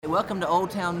welcome to Old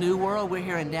Town New World. We're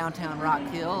here in downtown Rock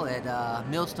Hill at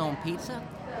Millstone Pizza,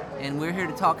 and we're here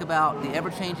to talk about the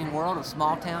ever-changing world of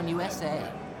small town USA.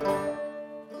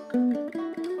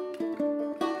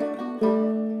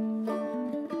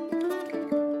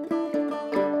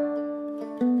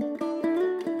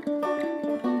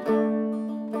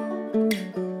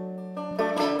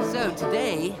 So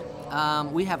today,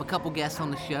 we have a couple guests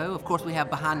on the show. Of course, we have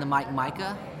behind the mic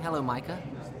Micah. Hello, Micah.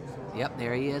 Yep,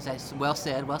 there he is. That's well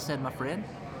said, my friend.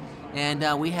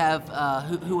 And we have,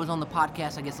 who was on the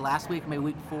podcast, I guess, last week, maybe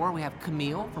week before, we have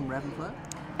Camille from Reverend Club.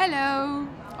 Hello.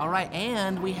 All right,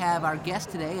 and we have our guest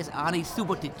today is Ani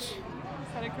Subotic.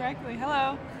 Said it correctly.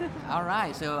 Hello. All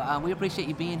right, so we appreciate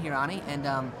you being here, Ani,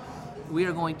 and we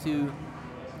are going to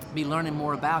be learning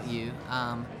more about you.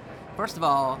 First of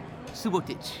all,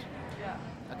 Subotic. Yeah.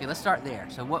 Okay, let's start there.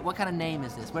 So what kind of name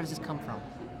is this? Where does this come from?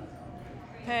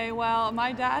 Okay, well,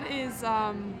 my dad is,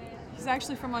 he's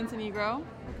actually from Montenegro.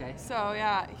 Okay. So,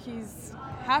 yeah, he's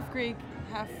half Greek,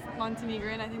 half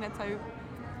Montenegrin. I think that's how you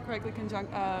correctly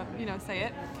say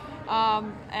it.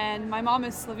 And my mom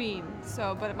is Slovene,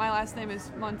 but my last name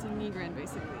is Montenegrin,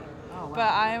 basically. Oh, wow. But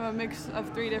I am a mix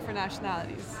of 3 different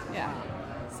nationalities. Yeah.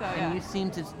 So, and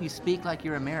you speak like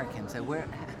you're American, so where...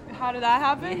 How did that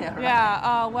happen? Yeah, right.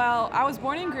 Yeah, well, I was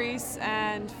born in Greece,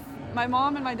 and my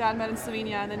mom and my dad met in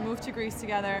Slovenia and then moved to Greece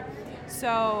together.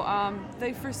 So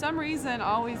they, for some reason,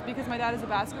 always, because my dad is a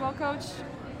basketball coach,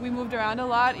 we moved around a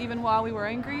lot, even while we were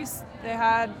in Greece. They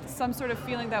had some sort of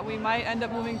feeling that we might end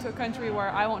up moving to a country where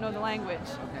I won't know the language.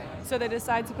 Okay. So they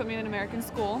decided to put me in an American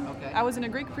school. Okay. I was in a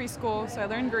Greek preschool, so I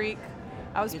learned Greek.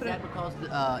 Is that because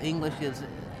English is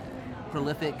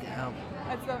prolific?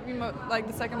 It's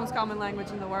the second most common language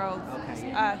in the world.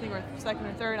 Okay. I think we're second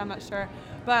or third, I'm not sure.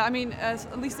 But I mean,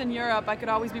 at least in Europe, I could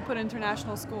always be put in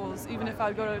international schools, even if I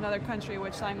would go to another country,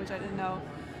 which language I didn't know.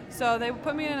 So they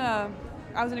put me I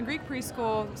was in a Greek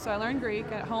preschool, so I learned Greek.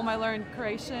 At home I learned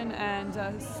Croatian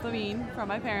and Slovene from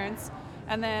my parents.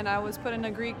 And then I was put in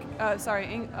a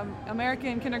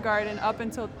American kindergarten up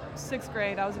until 6th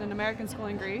grade. I was in an American school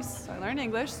in Greece, so I learned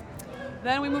English.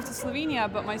 Then we moved to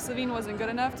Slovenia, but my Slovene wasn't good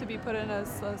enough to be put in a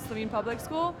Slovene public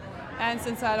school. And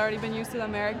since I had already been used to the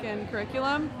American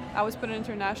curriculum, I was put in an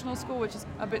international school, which is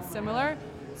a bit similar.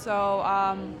 So,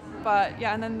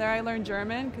 and then there I learned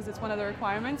German, because it's one of the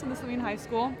requirements in the Slovene high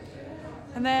school.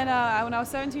 And then when I was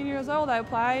 17 years old, I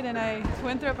applied to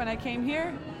Winthrop, and I came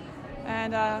here.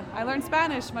 And I learned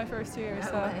Spanish my first year,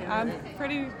 so I'm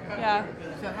pretty, yeah.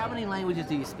 So how many languages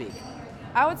do you speak?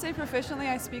 I would say proficiently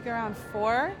I speak around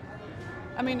 4.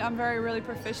 I mean, I'm really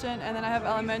proficient, and then I have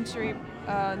elementary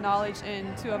knowledge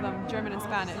in 2 of them, German and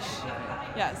Spanish.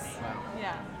 Yes. Wow.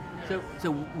 Yeah.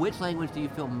 So which language do you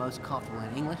feel most comfortable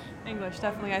in? English? English,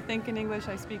 definitely. I think in English,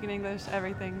 I speak in English,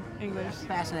 everything English.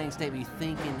 Fascinating statement. You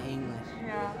think in English.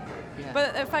 Yeah. Yeah.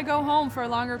 But if I go home for a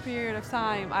longer period of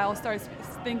time, I'll start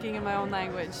thinking in my own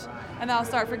language, and I'll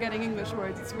start forgetting English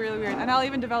words. It's really weird, and I'll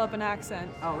even develop an accent.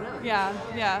 Oh, really? Yeah,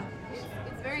 yeah.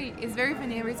 It's very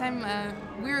funny. Every time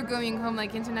we're going home,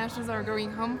 like internationals are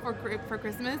going home for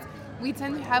Christmas, we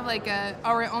tend to have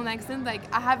our own accent. Like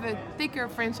I have a thicker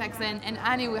French accent, and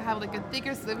Annie will have a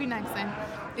thicker Slovene accent.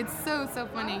 It's so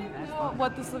funny. I don't know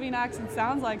what the Slovene accent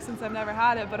sounds like since I've never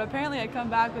had it, but apparently I come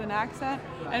back with an accent,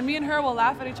 and me and her will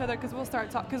laugh at each other because we'll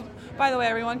start talking. Because by the way,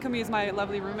 everyone, Camille is my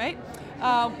lovely roommate.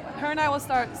 Her and I will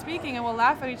start speaking, and we'll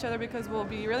laugh at each other because we'll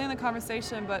be really in the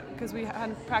conversation, but because we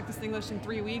hadn't practiced English in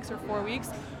 3 weeks or 4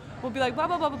 weeks, we'll be like blah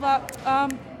blah blah blah blah.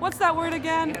 What's that word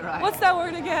again? Yeah, right. What's that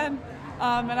word again?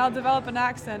 And I'll develop an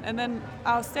accent, and then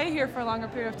I'll stay here for a longer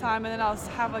period of time, and then I'll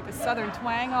have a southern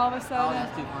twang all of a sudden. Oh,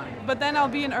 that's too funny. But then I'll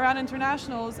be around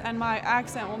internationals, and my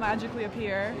accent will magically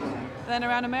appear. Then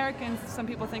around Americans, some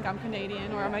people think I'm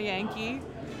Canadian or I'm a Yankee.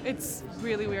 It's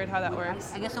really weird how that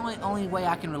works. I guess the only way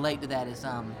I can relate to that is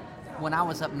when I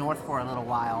was up north for a little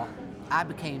while, I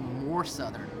became more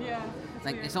southern. Yeah.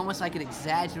 It's almost like it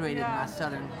exaggerated my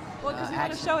southern Well, because you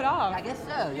want to accent. show it off. I guess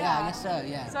so. Yeah, I guess so.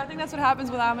 Yeah. So I think that's what happens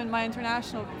when I'm in my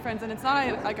international friends, and it's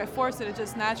not like I force it; it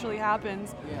just naturally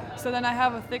happens. Yeah. So then I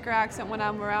have a thicker accent when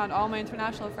I'm around all my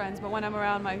international friends, but when I'm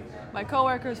around my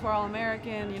coworkers who are all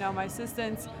American, my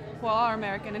assistants who are all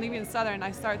American, and even Southern,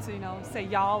 I start to say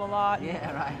y'all a lot.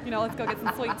 Yeah, right. Let's go get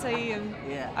some sweet tea, and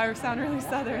Yeah. I sound really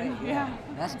Southern. Yeah.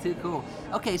 That's too cool.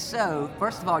 Okay, so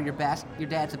first of all, your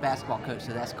dad's a basketball coach,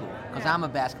 so that's cool. Because I'm a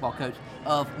basketball coach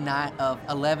of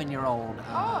 11-year-old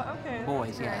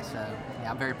boys. Sure. Yeah, so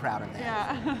I'm very proud of that.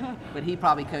 Yeah. But he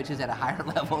probably coaches at a higher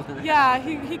level than Yeah,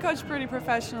 he coached pretty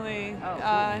professionally, Oh, cool.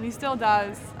 and he still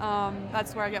does.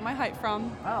 That's where I get my height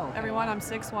from. Oh, okay. Everyone, I'm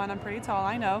 6'1", I'm pretty tall,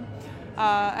 I know.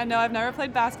 I know I've never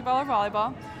played basketball or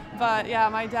volleyball, But yeah,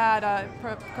 my dad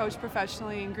coached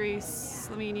professionally in Greece,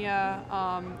 Slovenia,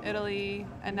 Italy,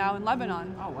 and now in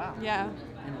Lebanon. Oh, wow. Yeah.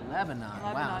 In Lebanon.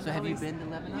 Wow. So have you been to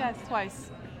Lebanon? Yes, twice.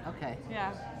 Okay.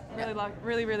 Yeah. Really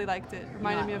liked it.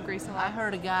 Reminded me of Greece a lot. I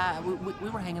heard a guy, we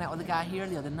were hanging out with a guy here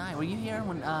the other night. Were you here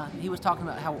when he was talking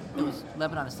about how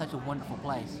Lebanon is such a wonderful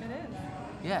place? It is.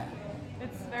 Yeah.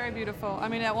 It's very beautiful. I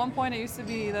mean, at one point it used to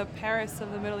be the Paris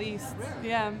of the Middle East.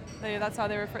 Yeah, that's how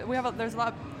they refer. There's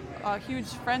a huge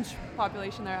French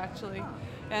population there actually,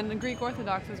 and the Greek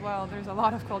Orthodox as well. There's a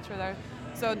lot of culture there.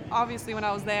 So obviously, when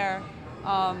I was there,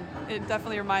 it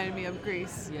definitely reminded me of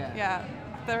Greece. Yeah. Yeah.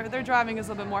 Their driving is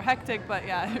a little bit more hectic, but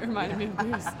yeah, it reminded me of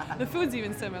Greece. The food's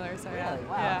even similar, so yeah. Really?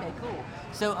 Wow. Yeah. Okay,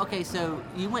 cool. So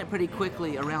you went pretty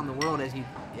quickly around the world as you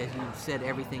said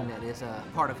everything that is a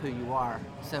part of who you are.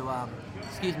 So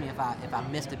excuse me if I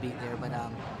missed a beat there, but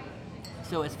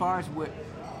so as far as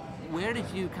where did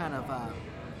you kind of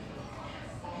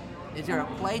is there a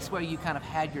place where you kind of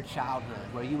had your childhood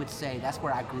where you would say that's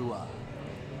where I grew up?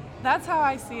 That's how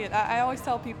I see it. I always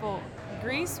tell people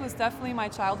Greece was definitely my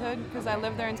childhood because I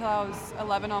lived there until I was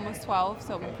 11, almost 12,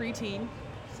 so preteen.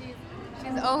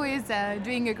 She's always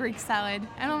doing a Greek salad.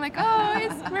 And I'm like, oh,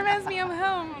 it reminds me of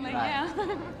home. I'm like,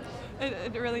 yeah.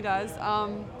 It really does.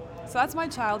 So that's my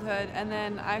childhood. And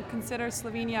then I consider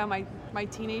Slovenia my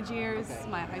teenage years,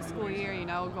 my high school year,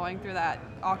 going through that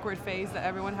awkward phase that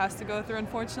everyone has to go through,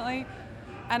 unfortunately.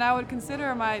 And I would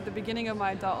consider the beginning of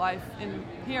my adult life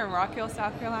here in Rock Hill,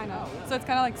 South Carolina. So it's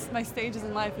kind of like my stages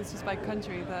in life is just by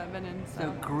country that I've been in.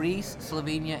 So Greece,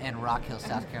 Slovenia, and Rock Hill,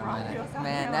 South Carolina.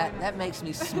 Man, that makes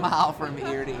me smile from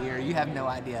ear to ear. You have no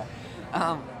idea.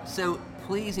 So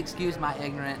please excuse my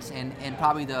ignorance and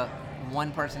probably the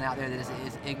one person out there that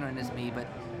is ignorant as me, but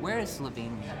where is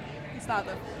Slovenia? It's not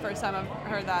the first time I've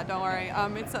heard that, don't worry.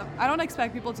 I don't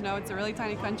expect people to know it's a really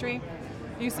tiny country.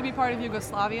 It used to be part of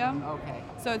Yugoslavia. Okay.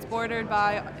 So it's bordered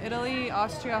by Italy,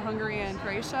 Austria, Hungary, and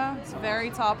Croatia. It's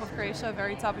very top of Croatia,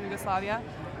 very top of Yugoslavia.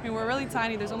 I mean, we're really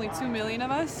tiny. There's only 2 million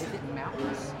of us. Is it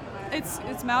mountainous?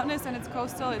 It's mountainous and it's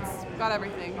coastal. It's got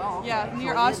everything. Oh, okay. Yeah,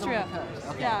 near So Austria.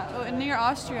 Okay. Yeah, near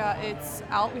Austria, it's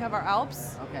we have our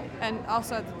Alps. Okay. And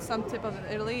also at some tip of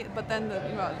Italy. But then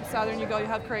the southern you go, you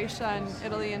have Croatia and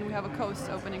Italy, and we have a coast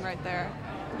opening right there.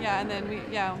 Yeah, and then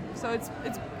so it's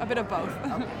a bit of both.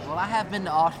 Okay. Well, I have been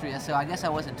to Austria, so I guess I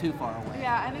wasn't too far away.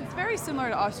 Yeah, and it's very similar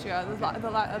to Austria.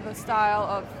 The style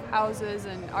of houses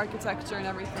and architecture and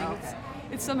everything.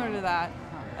 It's similar to that.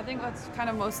 I think that's kind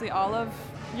of mostly all of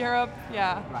Europe.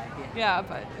 Yeah. Right. Yeah,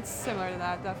 but it's similar to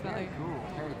that, definitely.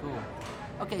 Very cool.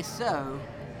 Okay, so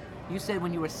you said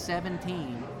when you were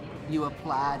 17, you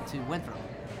applied to Winthrop.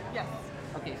 Yes.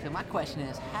 Okay, so my question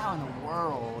is, how in the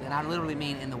world, and I literally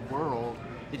mean in the world,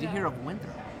 did you hear of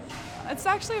Winthrop? It's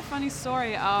actually a funny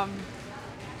story.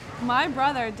 My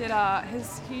brother did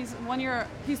he's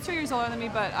 2 years older than me,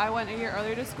 but I went a year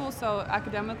earlier to school, so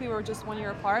academically we were just 1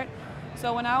 year apart.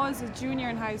 So when I was a junior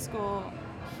in high school,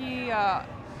 he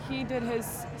did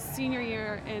his senior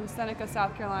year in Seneca,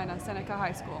 South Carolina, Seneca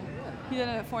High School. He did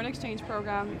a foreign exchange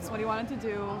program. It's what he wanted to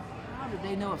do. How did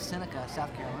they know of Seneca,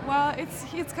 South Carolina? Well,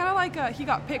 it's kind of like he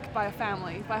got picked by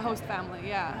a host family,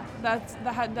 yeah, that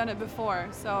had done it before.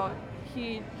 So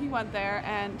he went there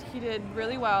and he did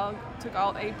really well, took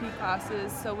all AP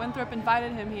classes. So Winthrop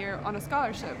invited him here on a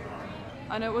scholarship.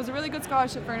 And it was a really good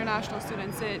scholarship for international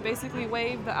students. It basically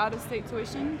waived the out-of-state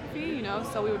tuition fee,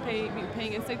 so we would be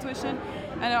paying in-state tuition,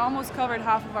 and it almost covered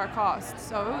half of our costs.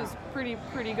 So it was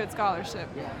pretty good scholarship.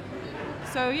 Yeah.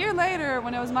 So a year later,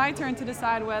 when it was my turn to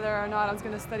decide whether or not I was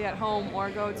going to study at home or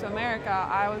go to America,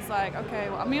 I was like, okay,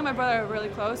 well, me and my brother are really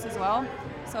close as well.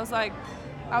 So I was like,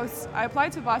 I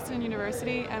applied to Boston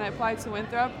University and I applied to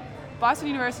Winthrop. Boston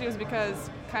University was because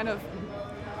kind of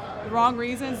the wrong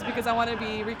reasons, because I wanted to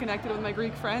be reconnected with my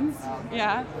Greek friends.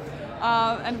 Yeah.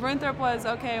 And Winthrop was,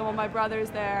 okay, well, my brother's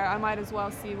there. I might as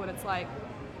well see what it's like.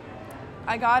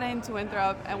 I got into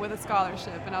Winthrop and with a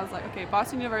scholarship, and I was like, okay,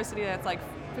 Boston University, that's like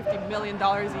 $50 million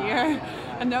a year,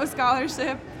 and no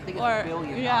scholarship. I think it's $1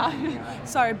 billion. Yeah,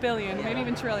 sorry, billion, maybe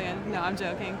even trillion. No, I'm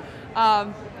joking.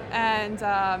 And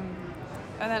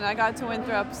then I got to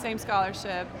Winthrop, same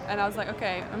scholarship, and I was like,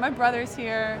 okay, and my brother's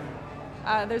here.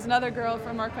 There's another girl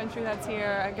from our country that's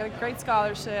here. I get a great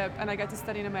scholarship, and I get to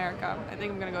study in America. I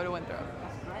think I'm gonna go to Winthrop.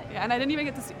 Yeah, and I didn't even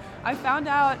get to see. I found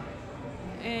out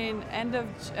in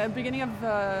beginning of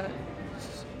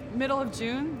middle of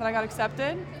June that I got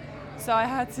accepted. So I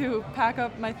had to pack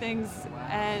up my things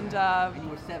and. And you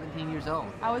were 17 years old.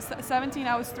 I was 17.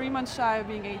 I was 3 months shy of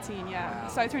being 18. Yeah. Wow.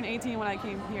 So I turned 18 when I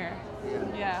came here.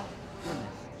 Yeah.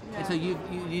 Goodness. Yeah. And so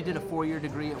you did a 4-year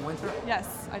degree at Winthrop?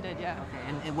 Yes, I did. Yeah.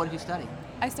 Okay. And what did you study?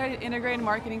 I studied integrated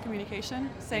marketing communication,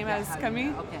 same as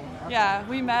Camille. Okay. Yeah,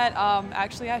 we met.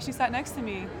 Actually, yeah, she sat next to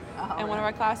me in one of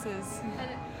our classes.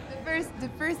 And the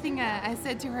first thing I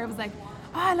said to her was like,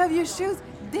 "Oh, I love your shoes.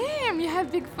 Damn, you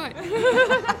have big foot."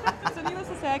 So needless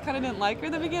to say, I kind of didn't like her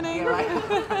in the beginning. Yeah, right.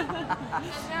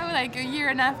 Now, like a year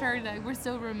and after, like, we're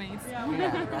still roommates.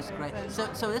 Yeah, that's great.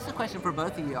 So this is a question for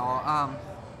both of y'all.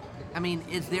 I mean,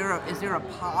 is there a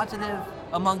positive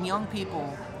among young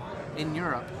people in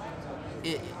Europe?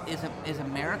 Is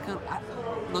America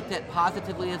looked at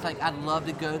positively as like, I'd love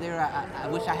to go there. I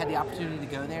wish I had the opportunity to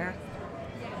go there.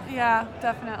 Yeah,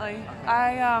 definitely.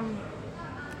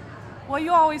 Well,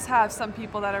 you always have some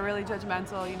people that are really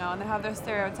judgmental, you know, and they have their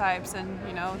stereotypes and,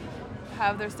 you know,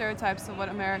 have their stereotypes of what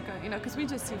America, you know, because we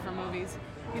just see from movies.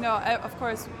 You know, of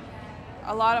course,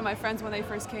 a lot of my friends, when they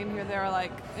first came here, they were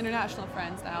like international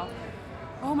friends now.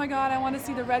 Oh my God, I want to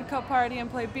see the Red Cup party and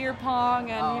play beer pong,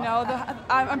 and you know,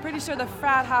 I'm pretty sure the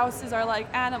frat houses are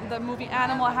like the movie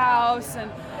Animal House,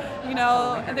 and you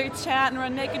know, and they chant and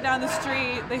run naked down the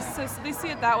street. They see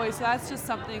it that way, so that's just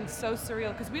something so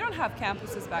surreal because we don't have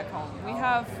campuses back home. We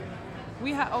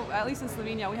have, at least in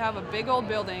Slovenia, we have a big old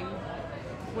building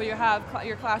where you have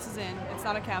your classes in. It's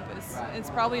not a campus. It's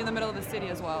probably in the middle of the city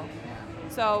as well.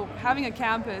 So having a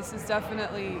campus is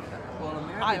definitely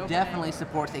America definitely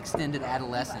supports extended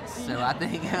adolescence. So I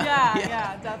think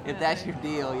yeah, definitely. If that's your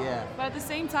deal, yeah. But at the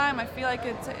same time, I feel like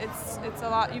it's a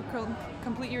lot. You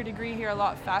complete your degree here a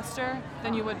lot faster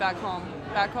than you would back home.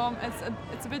 Back home,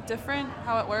 it's a bit different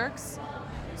how it works.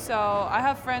 So I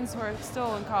have friends who are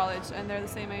still in college and they're the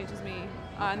same age as me,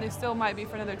 and they still might be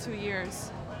for another 2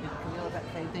 years. Is Camille that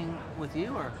same thing with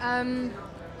you, or?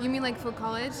 You mean like for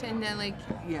college and then like?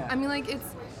 Yeah. I mean like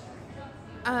it's.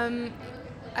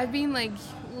 I've been like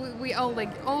we all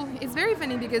like it's very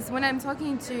funny because when I'm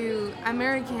talking to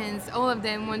Americans, all of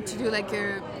them want to do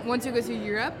want to go to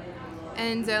Europe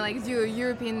and like do a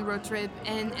European road trip,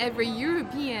 and every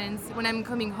Europeans when I'm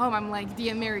coming home I'm like the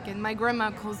American. My grandma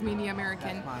calls me the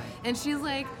American, and she's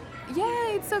like, yeah,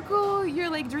 it's so cool. You're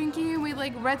like drinking with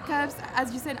like red cups,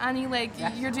 as you said, Annie. Like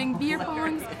you're doing beer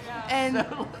pongs, and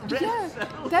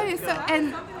that is so.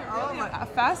 And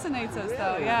fascinates us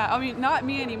though. Yeah, I mean, not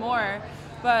me anymore,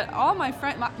 but all my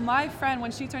friend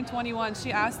when she turned 21,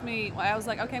 she asked me. I was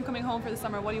like, okay, I'm coming home for the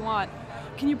summer. What do you want?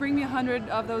 Can you bring me 100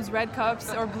 of those red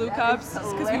cups or blue cups?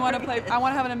 Because we want to play. I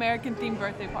want to have an American themed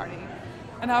birthday party.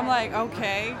 And I'm like,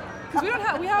 okay,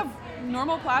 because we have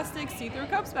normal plastic see-through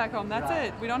cups back home. That's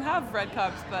it. We don't have red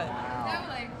cups, but.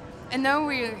 And now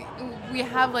we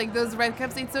have like those red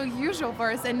cups. It's so usual for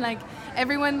us, and like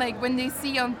everyone like when they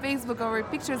see on Facebook or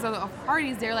pictures of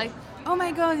parties, they're like, oh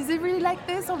my God, is it really like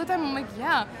this all the time? I'm like,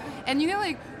 yeah. And you know,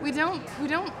 like we don't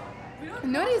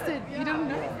notice it. You don't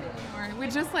notice it anymore. We're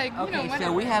just like, you know, whatever.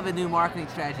 So we have a new marketing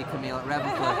strategy, Camille, at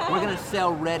Ravenclaw. We're going to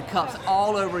sell red cups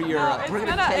all over Europe.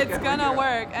 It's gonna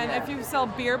work. And if you sell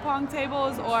beer pong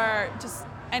tables or just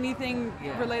anything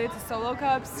related to solo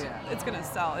cups, it's gonna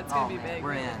sell. It's gonna be big.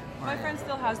 We're in. My friend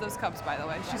still has those cups, by the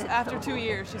way. She's after 2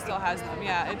 years, she still has them.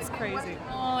 Yeah, it's crazy.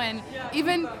 Oh, and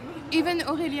even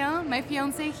Aurélien, my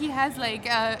fiance, he has like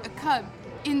a cup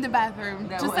in the bathroom,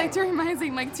 like to remind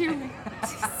him, like to.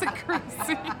 So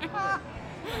crazy.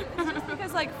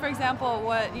 Because, like, for example,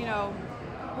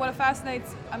 what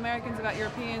fascinates Americans about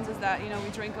Europeans is that, you know, we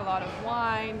drink a lot of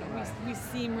wine. We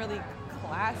seem really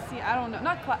classy. I don't know,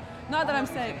 not that I'm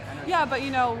saying, yeah, but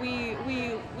you know,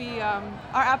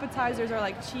 our appetizers are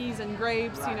like cheese and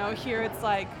grapes. You know, here it's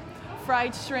like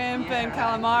fried shrimp and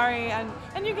calamari,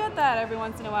 and you get that every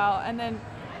once in a while. And then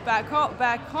back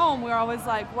home, we're always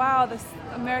like, wow, this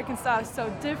American style is so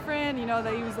different. You know,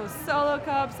 they use those solo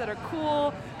cups that are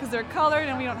cool because they're colored,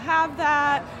 and we don't have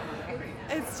that.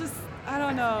 It's just, I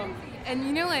don't know. And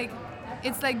you know, like,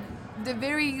 it's like the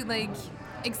very like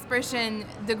expression,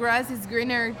 the grass is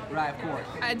greener, right, of course,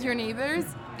 at your neighbors,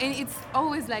 and it's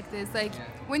always like this. Like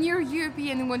when you're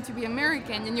European and want to be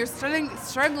American, and you're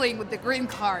struggling with the green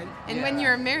card, and when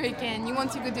you're American, you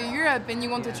want to go to Europe and you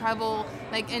want to travel,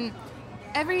 like, and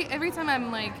every time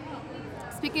I'm like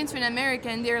speaking to an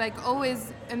American, they're like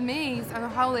always amazed on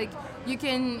how like you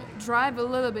can drive a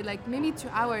little bit, like maybe 2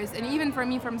 hours, and even for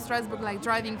me from Strasbourg, like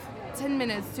driving 10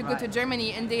 minutes to go to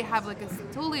Germany, and they have like a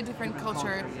totally different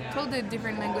culture, totally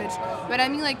different language. But I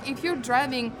mean, like if you're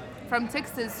driving from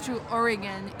Texas to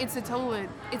Oregon, it's a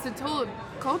total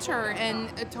culture and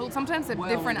sometimes a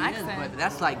different accent. But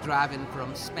that's like driving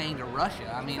from Spain to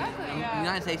Russia. I mean, the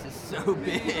United States is so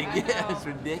big. It's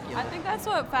ridiculous. I think that's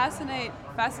what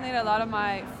fascinated a lot of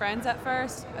my friends at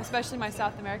first, especially my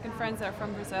South American friends that are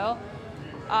from Brazil.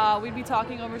 We'd be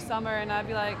talking over summer, and I'd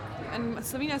be like, and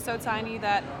Slovenia is so tiny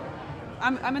that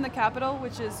I'm in the capital,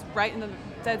 which is right in the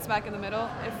dead smack in the middle.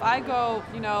 If I go,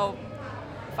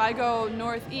 if I go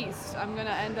northeast, I'm gonna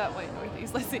end up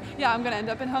northeast. Let's see. Yeah, I'm gonna end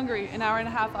up in Hungary. An hour and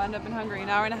a half, I'll end up in Hungary. An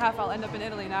hour and a half, I'll end up in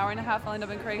Italy. An hour and a half, I'll end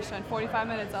up in Croatia. In 45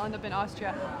 minutes, I'll end up in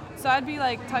Austria. So I'd be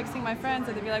like texting my friends,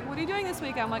 and they'd be like, "What are you doing this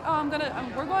weekend?" I'm like, "Oh,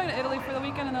 we're going to Italy for the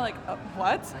weekend." And they're like,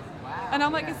 "What?" Wow, And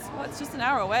I'm like, "It's just an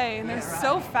hour away." And they're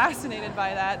so fascinated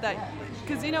by that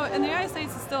because in the United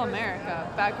States, it's still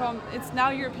America. Back home, it's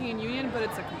now European Union, but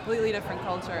it's a completely different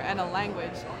culture and a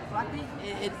language. Well, I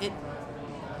think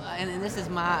and this is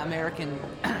my American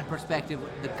perspective,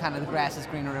 the kind of the grass is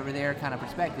greener over there kind of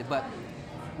perspective. But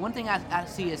one thing I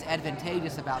see as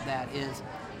advantageous about that is,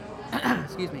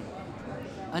 excuse me,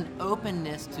 an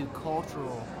openness to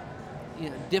cultural,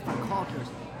 different cultures,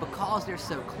 because they're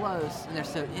so close and they're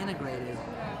so integrated.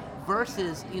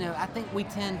 Versus, I think we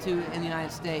tend to, in the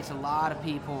United States, a lot of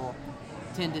people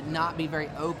tend to not be very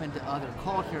open to other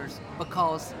cultures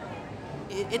because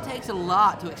it takes a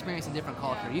lot to experience a different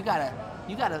culture. You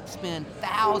gotta spend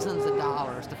thousands of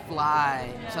dollars to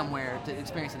fly somewhere to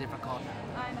experience a different culture.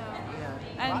 I know.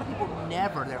 A lot of people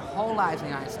never, their whole lives in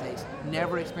the United States,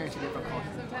 never experience a different culture.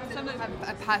 Sometimes have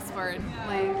a passport.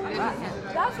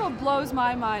 That's what blows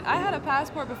my mind. I had a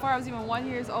passport before I was even 1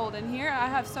 year old, and here I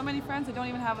have so many friends that don't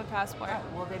even have a passport.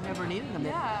 Well, they've never needed them.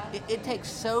 Yeah. It takes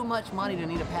so much money to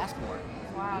need a passport.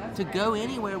 Wow. That's To go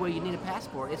anywhere where you need a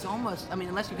passport, it's almost,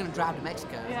 unless you're going to drive to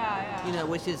Mexico. Yeah.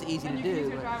 Which is easy and to you can do. use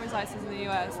your driver's license in the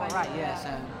U.S. Right, yeah, so,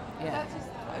 yeah. That's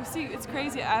just, see, it's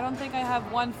crazy. I don't think I have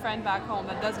one friend back home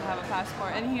that doesn't have a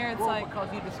passport. And here it's like...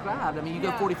 because you described. You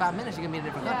go 45 minutes, you're going to be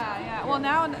in a different country. Yeah. Well,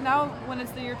 now when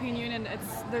it's the European Union,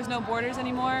 there's no borders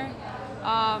anymore.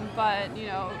 But,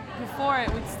 before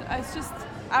it's just,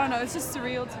 I don't know, it's just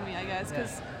surreal to me, I guess,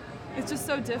 because it's just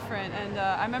so different. And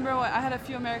I remember I had a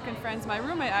few American friends. My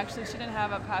roommate, actually, she didn't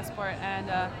have a passport,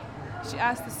 and she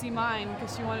asked to see mine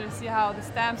because she wanted to see how the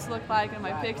stamps look like and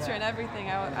my picture and everything.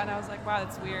 And I was like, wow,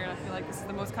 that's weird. I feel like this is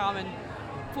the most common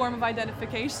form of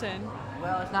identification.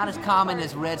 Well, it's not as common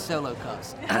as red Solo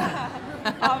cups.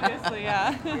 Obviously,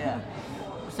 yeah. Yeah.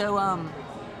 So,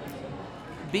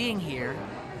 being here,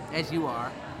 as you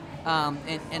are,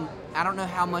 and I don't know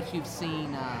how much you've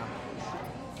seen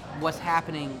what's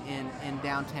happening in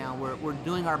downtown. We're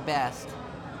doing our best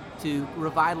to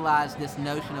revitalize this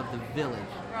notion of the village,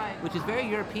 Right. which is very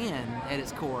European at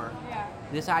its core. Yeah.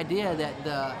 This idea that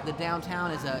the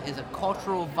downtown is a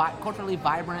culturally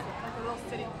vibrant, Like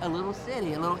a little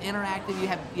city, a little interactive.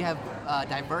 You have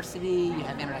diversity, you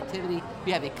have interactivity,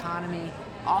 you have economy,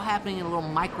 all happening in a little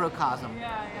microcosm.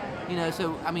 Yeah.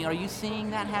 So are you seeing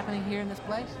that happening here in this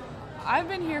place? I've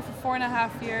been here for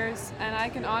 4.5 years, and I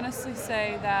can honestly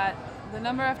say that the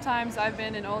number of times I've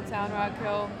been in Old Town Rock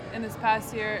Hill in this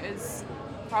past year is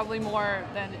probably more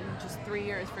than in just 3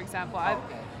 years, for example.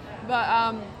 But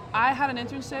I had an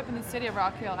internship in the city of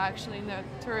Rock Hill, actually, in the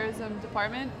tourism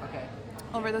department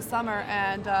over the summer,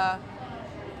 and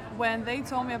when they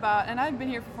told me about, and I've been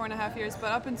here for 4.5 years,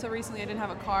 but up until recently I didn't have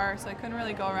a car, so I couldn't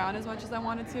really go around as much as I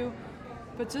wanted to.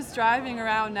 But just driving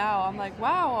around now, I'm like,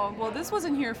 wow, well, this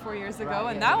wasn't here 4 years ago,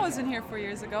 and that wasn't here 4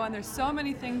 years ago, and there's so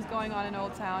many things going on in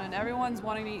Old Town, and everyone's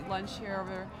wanting to eat lunch here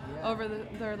over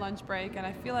their lunch break, and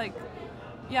I feel like,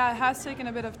 yeah, it has taken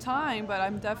a bit of time, but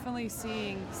I'm definitely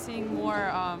seeing more,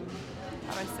 how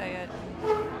do I say it?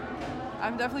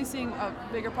 I'm definitely seeing a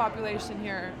bigger population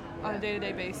here on a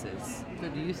day-to-day basis. So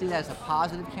do you see that as a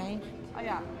positive change?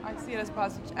 Yeah, I see it as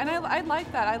positive, and I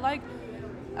like that. I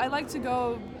like to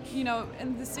go,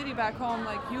 in the city back home,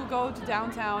 like you go to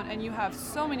downtown and you have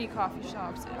so many coffee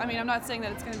shops. I'm not saying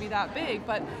that it's going to be that big,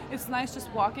 but it's nice just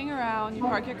walking around. You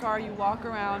park your car, you walk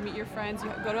around, meet your friends,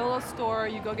 you go to a little store,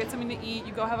 you go get something to eat,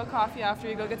 you go have a coffee after,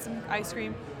 you go get some ice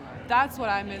cream. That's what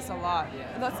I miss a lot.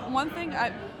 That's one thing.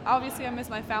 Obviously I miss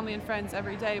my family and friends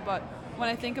every day, but when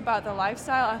I think about the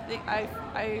lifestyle, I think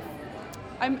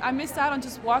I missed out on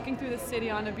just walking through the city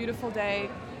on a beautiful day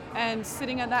and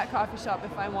sitting at that coffee shop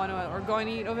if I want to, or going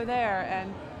to eat over there.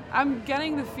 And I'm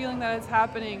getting the feeling that it's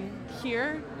happening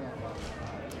here.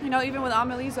 Even with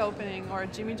Amelie's opening or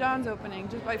Jimmy John's opening,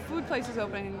 just by food places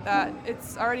opening, that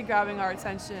it's already grabbing our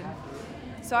attention.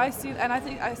 So I see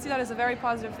that as a very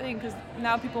positive thing, because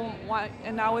now people want,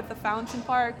 and now with the Fountain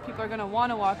Park, people are going to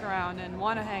want to walk around and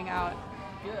want to hang out.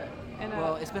 Good.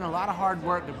 Well, it's been a lot of hard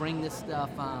work to bring this stuff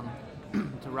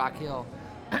to Rock Hill.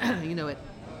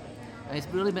 It's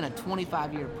really been a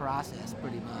 25-year process,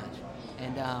 pretty much,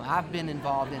 and I've been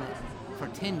involved in it for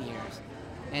 10 years,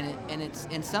 and it's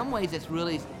in some ways it's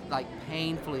really like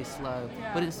painfully slow,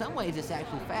 but in some ways it's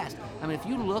actually fast.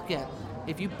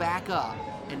 If you back up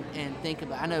and think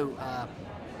about, I know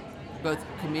both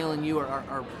Camille and you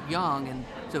are young, and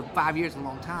so 5 years is a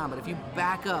long time. But if you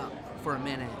back up for a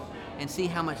minute and see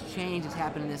how much change has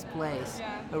happened in this place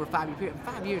over a 5-year period,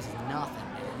 5 years is nothing.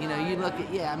 You know, you look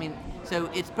at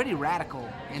so it's pretty radical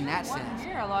in that sense. 1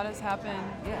 year, a lot has happened.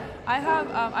 Yeah.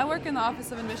 I work in the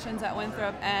Office of Admissions at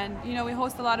Winthrop, and you know we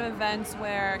host a lot of events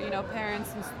where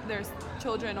parents and their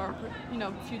children or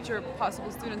future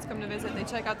possible students come to visit. They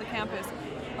check out the campus.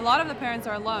 A lot of the parents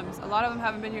are alums. A lot of them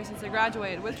haven't been here since they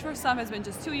graduated, which for some has been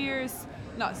just 2 years.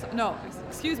 No,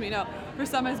 excuse me, no. For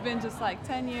some has been just like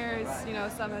 10 years.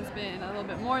 Some has been a little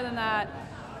bit more than that.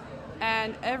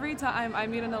 And every time I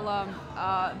meet an alum,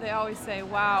 they always say,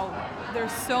 "Wow,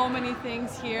 there's so many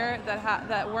things here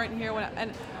that weren't here when."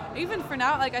 And even for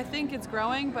now, like I think it's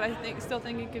growing, but I still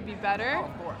think it could be better. Oh,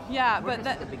 of course. Yeah, We're but just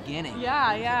at the beginning.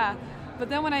 Yeah. But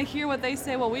then when I hear what they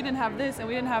say, well, we didn't have this and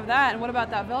we didn't have that, and what about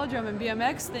that velodrome and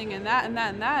BMX thing and that and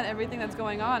that and that, everything that's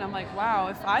going on, I'm like, wow,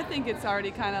 if I think it's already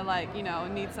kind of like,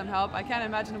 needs some help, I can't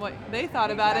imagine what they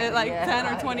thought about it like 10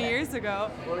 or 20 years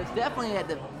ago. Well, it's definitely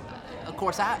of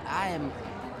course, I am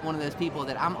one of those people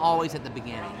that I'm always at the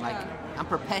beginning. Like, I'm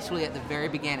perpetually at the very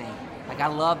beginning. Like, I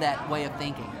love that way of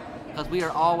thinking. Because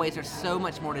there's so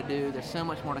much more to do, there's so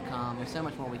much more to come, there's so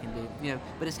much more we can do.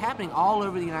 But it's happening all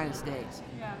over the United States.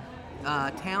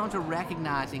 Towns are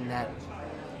recognizing that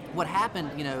what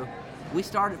happened, we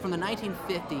started from the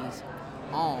 1950s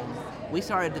on, we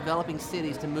started developing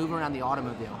cities to move around the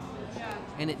automobile.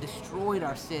 And it destroyed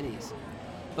our cities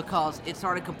because it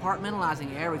started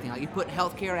compartmentalizing everything. Like you put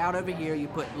healthcare out over here, you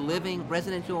put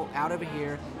residential out over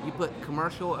here, you put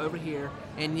commercial over here,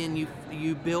 and then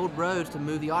you build roads to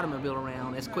move the automobile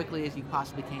around as quickly as you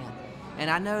possibly can. And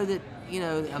I know that,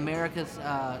 America's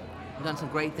done some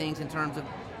great things in terms of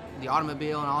the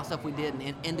automobile and all the stuff we did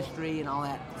in industry and all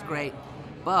that. It's great.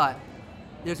 But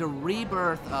there's a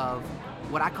rebirth of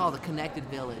what I call the connected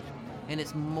village. And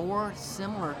it's more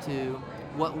similar to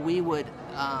what we would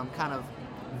kind of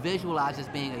visualize as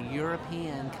being a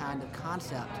European kind of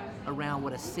concept around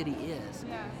what a city is.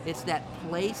 It's that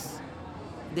place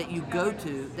that you go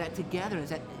to, that together is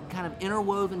that kind of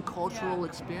interwoven cultural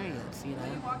experience, You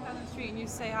walk down the street and you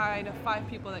say hi to 5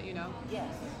 people that you know.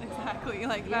 Yes. Exactly.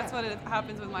 That's what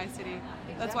happens with my city.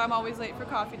 Exactly. That's why I'm always late for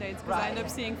coffee dates, because I end up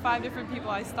seeing 5 different people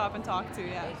I stop and talk to.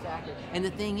 Exactly. And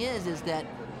the thing is that,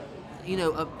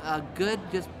 a good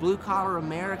just blue-collar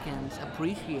Americans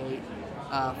appreciate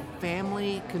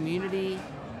family, community,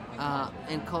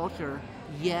 and culture,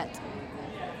 yet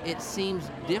it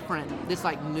seems different. This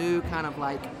like new kind of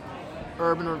like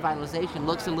urban revitalization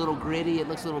looks a little gritty, it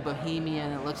looks a little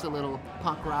bohemian, it looks a little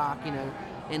punk rock,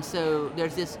 and so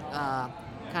there's this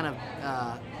kind of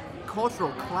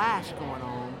cultural clash going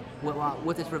on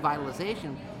with this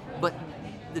revitalization. But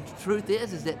the truth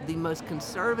is that the most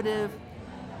conservative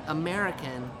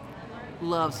American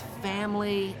loves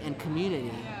family and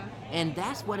community, and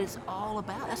that's what it's all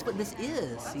about. That's what this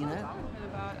is, That's what I'm talking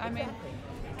about. I mean,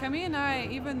 Camille and I,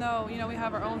 even though we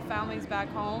have our own families back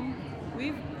home,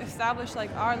 we've established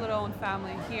like our little own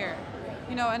family here,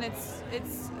 and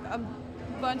it's a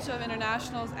bunch of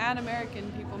internationals and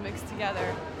American people mixed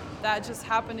together that just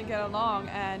happen to get along,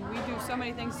 and we do so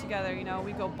many things together.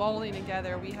 We go bowling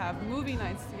together, we have movie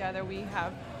nights together,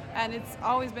 and it's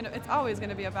always going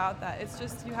to be about that. It's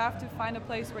just you have to find a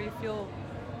place where you feel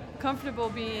comfortable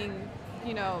being,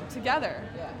 together,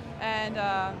 and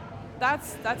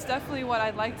that's definitely what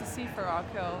I'd like to see for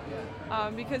Rock Hill,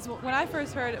 because when I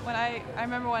first heard it, I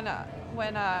remember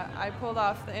when I pulled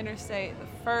off the interstate the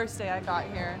first day I got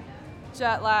here,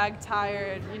 jet lagged,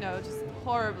 tired, just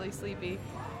horribly sleepy.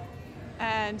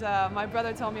 And my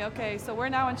brother told me, okay, so we're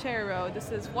now on Cherry Road.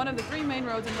 This is one of the 3 main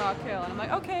roads in Rock Hill. And I'm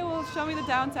like, okay, well, show me the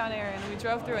downtown area. And we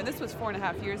drove through, and this was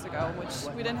 4.5 years ago,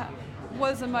 which we didn't have,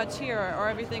 wasn't much here, or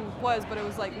everything was, but it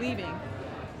was like leaving.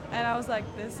 And I was like,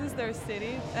 this is their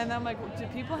city? And I'm like, well, do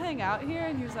people hang out here?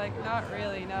 And he was like, not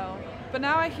really, no. But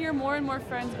now I hear more and more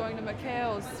friends going to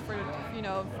McHale's for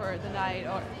the night.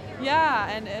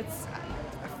 And it's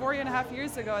 4.5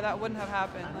 years ago, that wouldn't have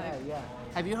happened.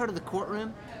 Have you heard of the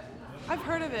courtroom? I've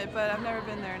heard of it, but I've never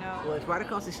been there, no. Well, it's right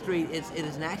across the street. It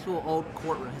is an actual old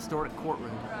courtroom, historic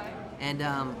courtroom. Right. And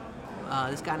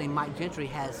this guy named Mike Gentry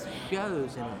has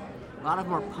shows in it. A lot of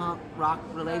them are punk rock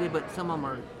related, but some of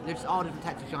them there's all different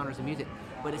types of genres of music.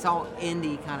 But it's all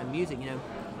indie kind of music,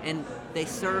 And they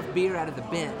serve beer out of the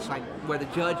bench, like where the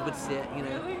judge would sit,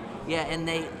 Really? Yeah, and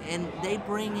they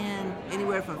bring in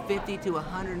anywhere from 50 to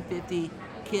 150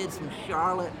 kids from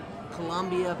Charlotte,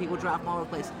 Columbia, people drive from all over the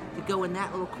place to go in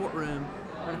that little courtroom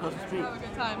right across the street. Have a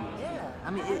good time. Yeah,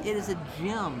 I mean, it is a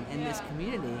gem in this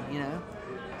community,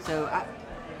 So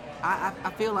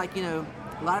I feel like, a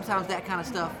lot of times that kind of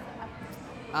stuff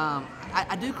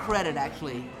I do credit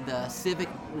actually the civic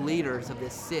leaders of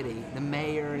this city, the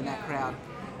mayor and that crowd,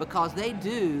 because they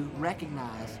do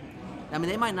recognize. I mean,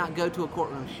 they might not go to a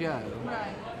courtroom show,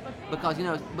 because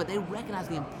but they recognize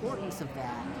the importance of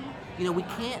that. We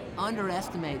can't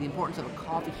underestimate the importance of a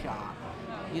coffee shop.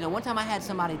 One time I had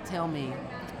somebody tell me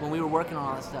when we were working on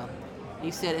all this stuff. He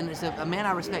said, and it's a man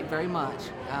I respect very much,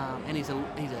 and he's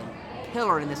a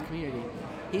pillar in this community.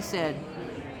 He said,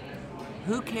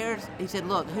 who cares? He said,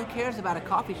 look, who cares about a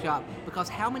coffee shop? Because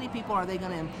how many people are they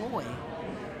going to employ?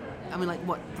 I mean,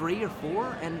 3 or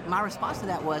 4? And my response to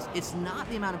that was, it's not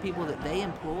the amount of people that they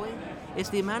employ. It's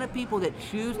the amount of people that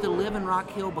choose to live in Rock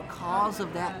Hill because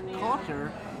of that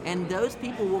culture. And those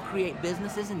people will create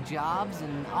businesses and jobs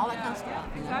and all that kind of stuff.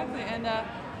 Exactly.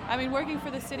 And working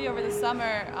for the city over the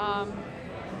summer,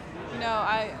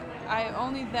 I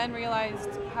only then realized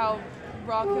how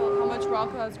much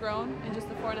Rock Hill has grown in just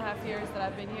the 4.5 years that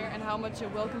I've been here, and how much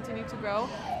it will continue to grow.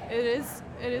 It is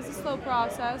a slow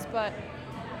process, but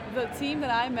the team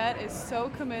that I met is so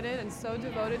committed and so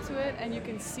devoted to it, and you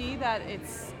can see that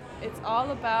it's all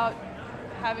about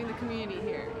having the community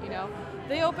here.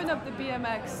 They opened up the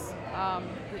BMX, I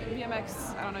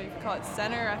don't know if you could call it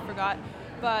center, I forgot.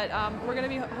 But we're going to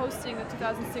be hosting the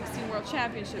 2016 World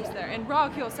Championships there in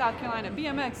Rock Hill, South Carolina.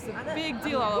 BMX is a big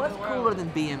deal all over the world. What's cooler than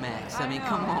BMX? I mean,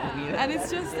 come on. And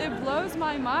it blows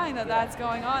my mind that that's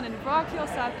going on in Rock Hill,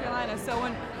 South Carolina. So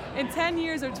in 10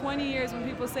 years or 20 years, when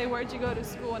people say, where'd you go to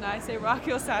school? And I say Rock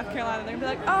Hill, South Carolina, they're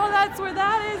going to be like, oh, that's where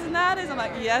that is and that is. I'm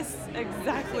like, yes,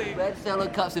 exactly. Red Solo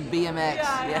Cups and BMX.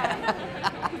 Yeah.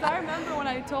 Because I remember when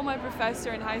I told my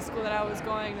professor in high school that I was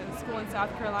going to school in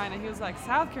South Carolina, he was like,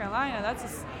 South Carolina,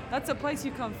 that's a place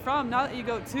you come from, not that you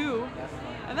go to.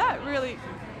 And that really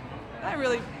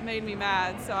made me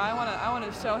mad. So I want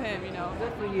to show him,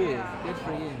 Good for you. Yeah. Good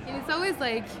for you. And it's always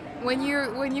like when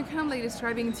you're kind of like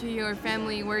describing to your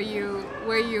family where you're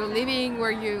living,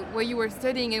 where you were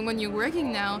studying, and when you're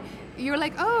working now, you're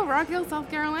like, oh, Rock Hill, South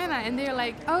Carolina, and they're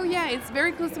like, oh yeah, it's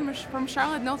very close from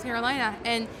Charlotte, North Carolina,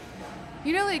 and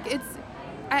it's.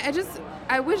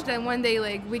 I wish that one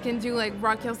day we can do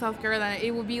Rock Hill, South Carolina.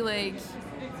 It would be it's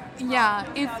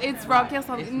Rock Hill,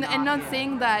 South, and not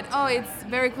saying that it's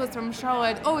very close from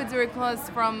Charlotte. Oh, it's very close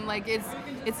from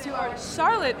it's too hard.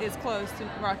 Charlotte is close to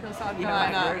Rock Hill, South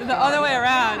Carolina. The other way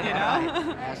around,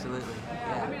 Right. Absolutely.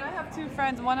 Yeah. I have 2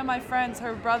 friends. One of my friends,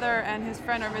 her brother and his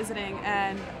friend are visiting,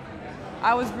 and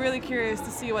I was really curious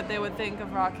to see what they would think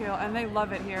of Rock Hill, and they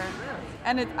love it here.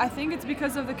 And I think it's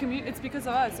because of the community. It's because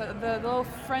of us, the little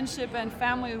friendship and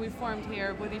family we formed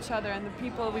here with each other, and the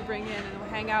people we bring in and we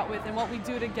hang out with, and what we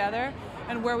do together,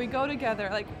 and where we go together.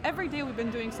 Every day we've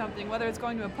been doing something, whether it's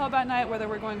going to a pub at night, whether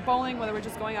we're going bowling, whether we're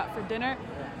just going out for dinner.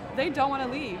 They don't want to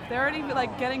leave. They're already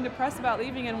getting depressed about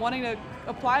leaving and wanting to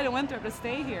apply to Winthrop to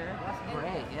stay here. That's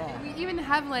great, yeah. We even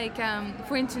have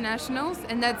for internationals,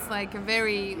 and that's a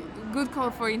very good call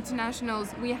for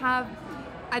internationals. We have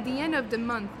at the end of the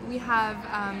month we have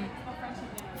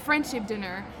friendship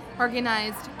dinner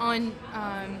organized on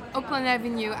Oakland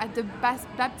Avenue at the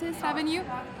Baptist Avenue.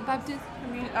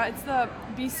 It's the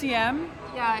BCM.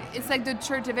 Yeah, it's the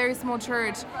church, a very small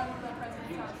church.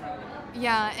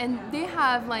 Yeah, and they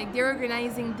have they're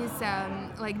organizing this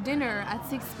dinner at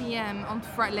 6 p.m. on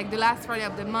Friday, the last Friday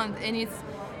of the month, and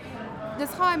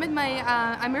that's how I met my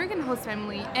American host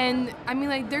family. And I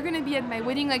mean, they're gonna be at my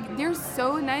wedding. They're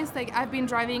so nice. I've been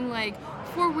driving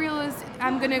 4-wheelers.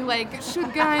 I'm gonna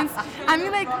shoot guns. I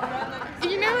mean, it's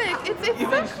You've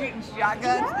been shooting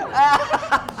shotguns.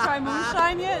 Try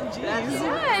moonshine yet?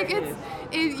 Jeez.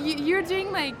 You're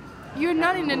doing you're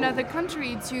not in another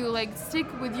country to stick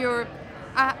with your.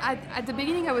 At the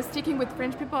beginning, I was sticking with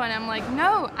French people, and I'm like,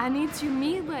 no, I need to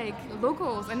meet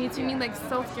locals. I need to meet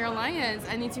South Carolinians.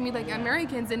 I need to meet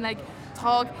Americans and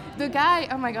talk. The guy,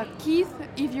 oh my God, Keith,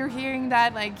 if you're hearing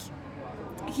that,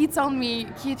 he told me,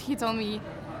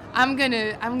 I'm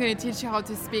gonna teach you how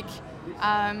to speak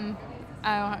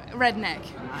redneck.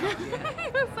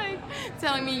 He was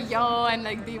telling me y'all and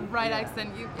the right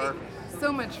accent.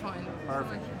 So much fun.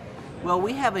 Perfect. Well,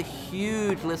 we have a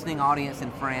huge listening audience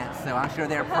in France, so I'm sure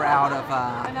they're proud of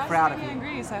you. In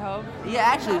Greece, I hope. Yeah,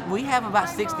 actually, we have about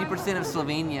 60% of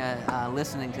Slovenia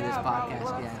listening to this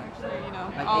podcast. Yeah, actually,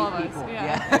 all 8 of people. Us.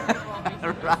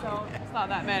 Yeah. Right. So it's not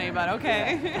that many, but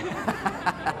okay.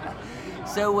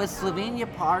 So was Slovenia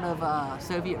part of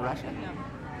Soviet Russia? No.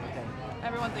 Okay.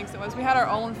 Everyone thinks it was. We had our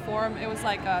own form. It was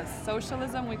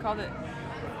socialism. We called it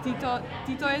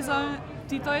Titoism.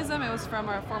 It was from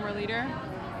our former leader.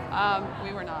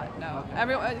 We were not, no.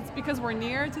 Okay. It's because we're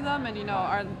near to them, and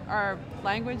our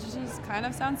languages kind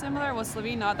of sound similar. Well,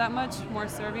 Slovene, not that much, more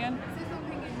Serbian. Say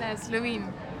something in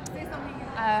Slovene.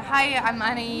 Hi, I'm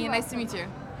Annie. Nice to meet you.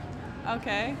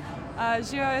 Okay.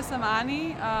 Živijo, jaz sem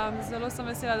Ani. Zelo sem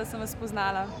vesela, da sem vas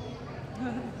spoznala.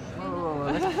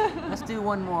 Whoa, let's do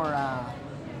one more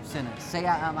sentence. Say,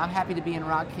 I'm happy to be in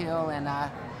Rock Hill, and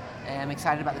I am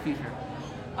excited about the future.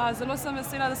 Zelo sem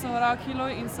vesela, da sem v Rock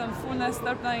Hillu in sem ful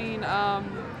nestrpna in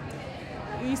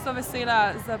isto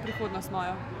vesela za prihodnost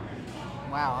mojo.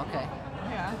 Wow, okay.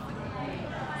 Yeah.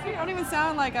 See, I don't even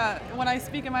sound like when I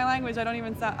speak in my language, I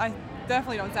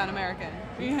definitely don't sound American.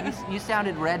 You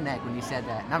sounded redneck when you said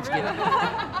that. No, I'm just kidding.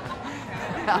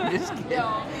 I'm just kidding.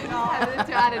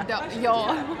 To add a y'all.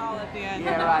 All at the end.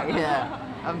 Yeah, right, yeah.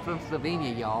 I'm from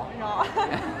Slovenia, y'all. Y'all.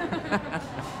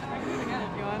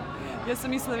 Yes,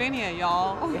 sem iz Slovenije,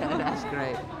 y'all. Yeah, that's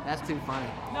great. That's too funny.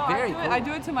 No, Very cool. I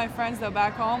do it to my friends though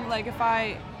back home. Like if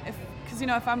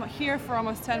I'm here for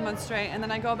almost 10 months straight and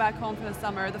then I go back home for the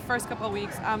summer, the first couple of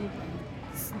weeks I'm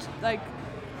like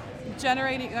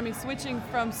switching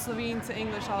from Slovene to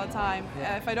English all the time.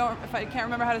 Yeah. If I can't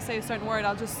remember how to say a certain word,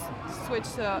 I'll just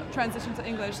transition to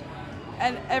English.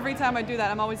 And every time I do that,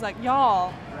 I'm always like,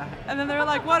 y'all. Right. And then they're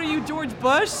like, what are you, George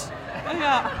Bush? And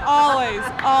yeah, always.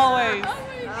 Oh,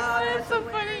 that's so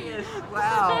funny.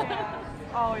 Wow.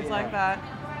 Always like that.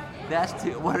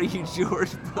 What are you,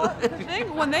 George Bush? The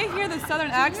thing, when they hear the southern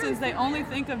accents, they only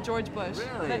think of George Bush.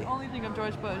 Really? They only think of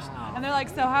George Bush. And they're like,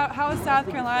 so how is South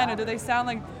Carolina? Do they sound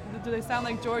like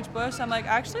George Bush? I'm like,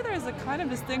 actually, there's a kind of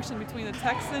distinction between the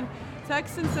Texan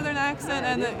southern accent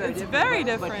and it's very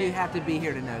different. But you have to be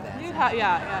here to know that.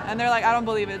 Yeah. And they're like, I don't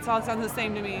believe it. It all sounds the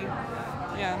same to me.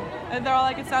 Yeah. And they're all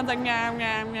like, it sounds like nyam,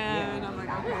 nyam, nyam. And I'm like,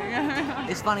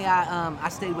 okay. It's funny, I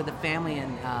stayed with a family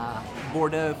in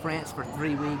Bordeaux, France for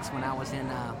 3 weeks when I was in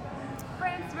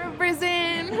France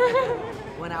represent.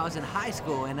 when I was in high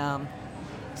school, and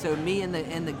so me and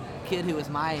the kid who was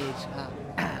my age,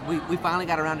 we finally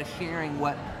got around to sharing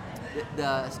what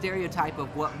the stereotype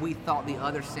of what we thought the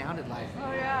other sounded like.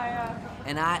 Oh yeah.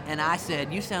 And I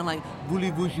said, you sound like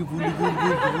voulez-vous, voulez-vous,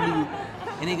 voulez-vous.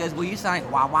 And he goes, well, you sound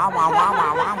like wah wah wah wah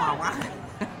wah wah wah wah.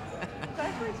 It's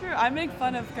actually true. I make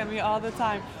fun of Camille all the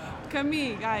time.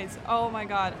 Camille, guys, oh my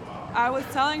God. I was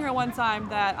telling her one time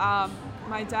that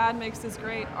my dad makes this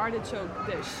great artichoke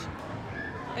dish.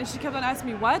 And she kept on asking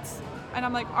me, what? And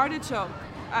I'm like, artichoke.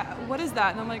 What is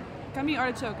that? And I'm like, Camille,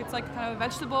 artichoke. It's like kind of a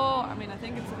vegetable.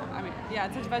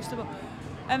 It's a vegetable.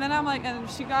 And then I'm like, and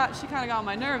she kind of got on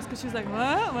my nerves because she's like,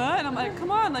 what? And I'm like, come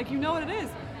on, like, you know what it is.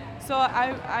 So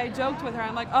I joked with her.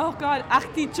 I'm like, oh God,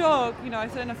 artichoke. I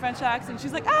said in a French accent.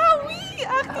 She's like, ah oui,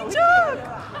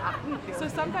 artichoke. So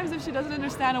sometimes if she doesn't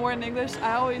understand a word in English,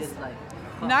 I always,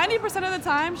 90% of the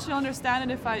time, she'll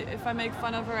understand it if I make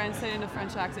fun of her and say it in a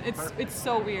French accent. It's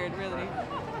so weird, really.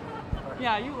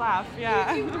 Yeah, you laugh.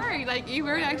 Yeah. You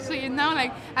were actually, and now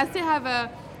like I still have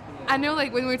I know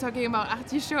like when we're talking about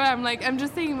artichoke, I'm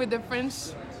just saying with the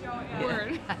French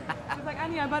word. She's like,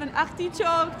 Annie, I bought an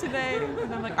artichoke today.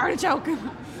 And I'm like, artichoke.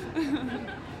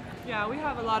 Yeah, we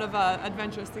have a lot of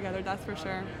adventures together, that's for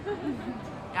sure.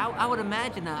 I would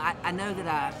imagine, I know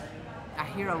that I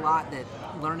hear a lot that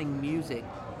learning music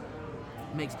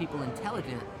makes people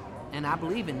intelligent, and I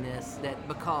believe in this, that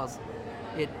because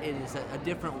it is a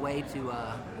different way to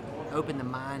open the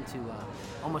mind to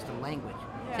almost a language.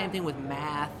 Yeah. Same thing with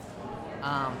math.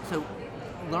 So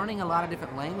learning a lot of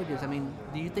different languages, I mean,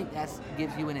 do you think that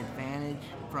gives you an advantage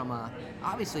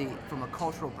obviously from a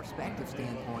cultural perspective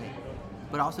standpoint,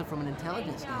 but also from an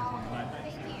intelligence standpoint?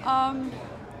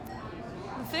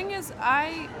 The thing is,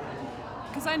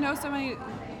 because I know so many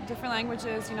different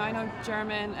languages, I know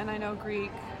German and I know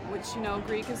Greek, which,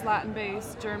 Greek is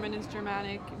Latin-based, German is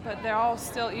Germanic, but they're all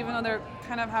still, even though they're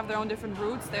kind of have their own different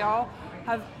roots, they all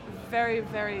have very,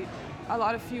 very, a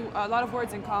lot of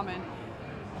words in common.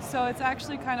 So it's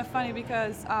actually kind of funny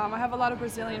because I have a lot of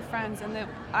Brazilian friends, and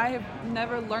I have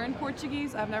never learned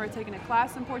Portuguese. I've never taken a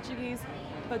class in Portuguese,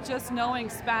 but just knowing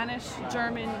Spanish,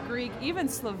 German, Greek, even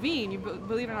Slovene,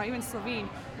 believe it or not, even Slovene,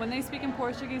 when they speak in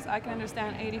Portuguese, I can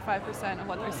understand 85% of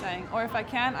what they're saying. Or if I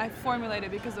can, I formulate it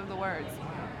because of the words.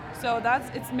 So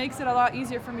it makes it a lot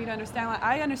easier for me to understand. Like,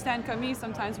 I understand Camille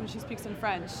sometimes when she speaks in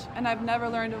French, and I've never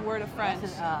learned a word of French.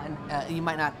 You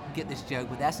might not get this joke,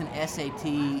 but that's an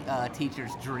SAT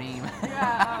teacher's dream.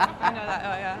 Yeah, I know that.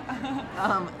 Oh,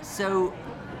 yeah. So,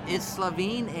 is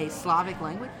Slovene a Slavic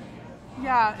language?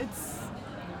 Yeah,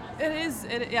 it is.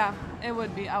 Yeah, it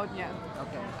would be. Yeah.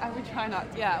 Okay. I would try not.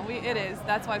 Yeah, it is.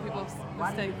 That's why people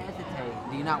Why do you hesitate?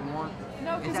 Do you not want?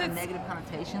 No, is that a negative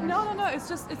connotation? No.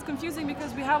 It's confusing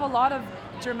because we have a lot of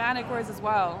Germanic words as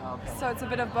well. Okay. So it's a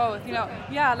bit of both.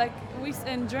 Yeah, like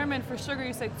in German for sugar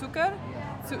you say Zucker,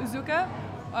 Zucker.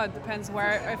 It depends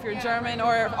where. If you're German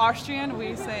or Austrian,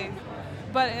 we say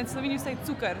but in Slovenia you say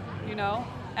cukor, you know.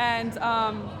 And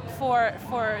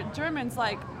for Germans,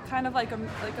 like kind of like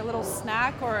a little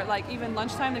snack or like even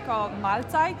lunchtime, they call it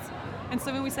Mahlzeit. In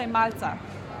Slovenia we say Malca.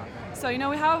 So you know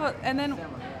we have and then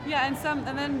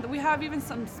we have even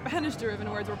some Spanish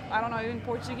derivative words, or I don't know, even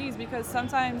Portuguese, because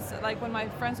sometimes like when my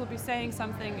friends will be saying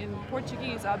something in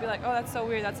Portuguese, I'll be like, oh, that's so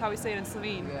weird, that's how we say it in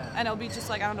Slovene. And it'll be just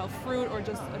like, I don't know, fruit or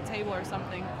just a table or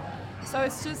something. So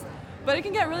it's just, but it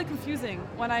can get really confusing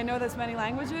when I know this many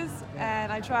languages,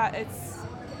 and I try,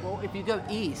 Well, if you go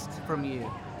east from you,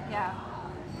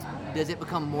 does it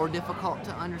become more difficult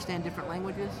to understand different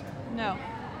languages? No.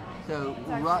 So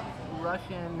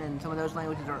Russian and some of those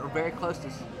languages are very close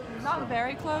to... Not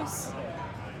very close,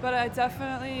 but it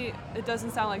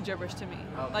doesn't sound like gibberish to me.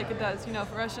 Okay. Like it does, you know,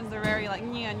 for Russians they're very like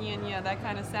nya, nya, nya, that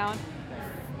kind of sound.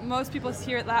 Most people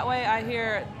hear it that way. I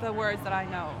hear the words that I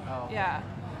know. Oh. Yeah.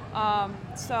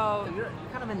 So you're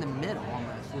kind of in the middle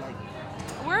almost. Like...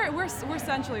 We're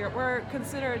Central Europe. We're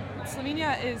considered,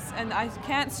 Slovenia is, and I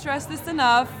can't stress this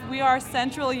enough, we are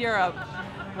Central Europe.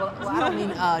 Well, I don't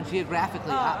mean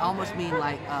geographically. I almost mean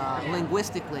like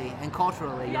linguistically and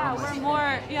culturally. Yeah,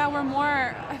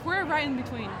 we're right in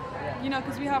between. You know,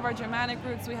 because we have our Germanic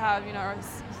roots, we have, you know,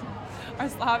 our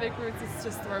Slavic roots.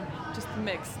 We're just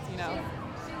mixed, you know.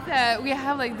 We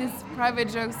have like this private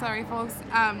joke, sorry folks,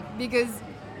 because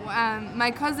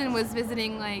my cousin was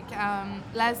visiting like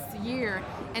last year,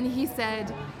 and he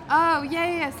said, "Oh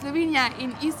yeah, Slovenia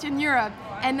in Eastern Europe,"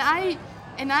 and I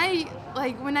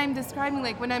like when I'm describing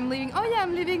like when I'm living, oh yeah,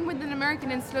 I'm living with an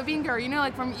American in Slovenia, you know,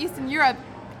 like from Eastern Europe.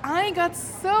 I got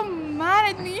so mad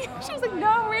at me. She was like,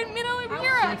 "No, we're in middle of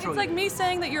Europe." It's like me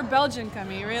saying that you're Belgian,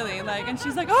 Camille, really. Like, and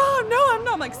she's like, "Oh no, I'm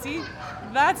not." I'm like, see,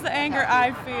 that's the anger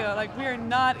I feel. Like, we are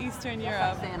not Eastern Europe.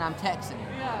 I'm saying I'm Texan.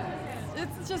 Yeah.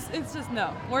 It's just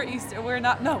no. We're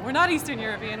not Eastern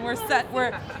European. We're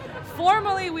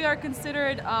formally we are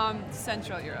considered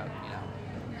Central Europe. You know.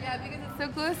 Yeah, because it's so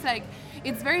close. Like,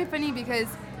 it's very funny because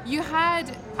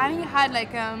I had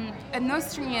like an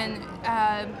Austrian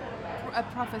a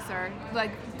professor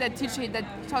like that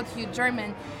taught you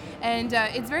German, and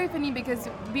it's very funny because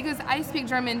I speak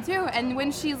German too. And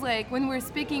when we're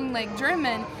speaking like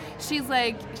German, she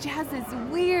has this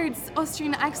weird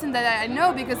Austrian accent that I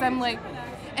know because I'm like.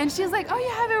 And she's like, "Oh, you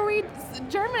have a weird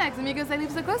German accent because I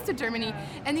live so close to Germany,"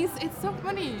 and it's so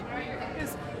funny.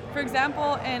 Because, for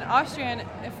example, in Austrian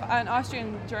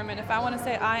German, if I want to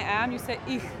say I am, you say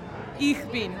ich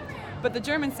bin, but the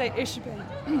Germans say ich bin.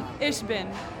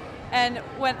 And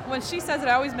when she says it,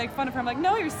 I always make fun of her. I'm like,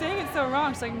 "No, you're saying it so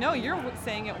wrong." She's like, "No, you're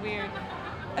saying it weird,"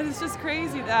 and it's just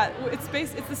crazy that it's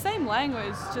the same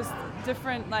language, just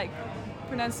different like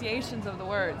pronunciations of the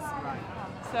words.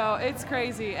 So it's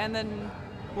crazy, and then.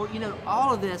 Well, you know,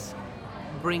 all of this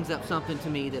brings up something to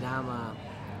me that I'm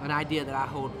an idea that I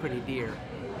hold pretty dear,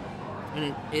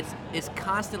 and it's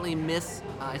constantly it's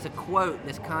a quote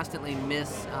that's constantly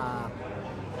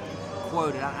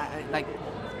quoted. Like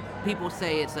people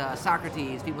say it's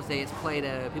Socrates, people say it's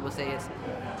Plato, people say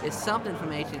it's something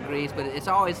from ancient Greece, but it's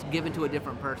always given to a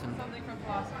different person. Something from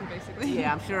philosophy, basically.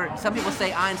 Yeah, I'm sure. Some people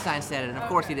say Einstein said it, and of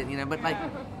course he didn't. You know, but like.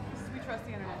 We trust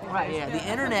the internet. Right. Yeah. The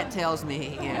internet tells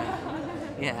me.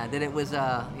 Yeah, that it was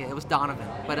Donovan,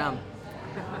 but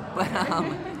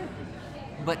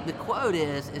the quote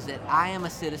is that I am a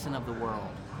citizen of the world.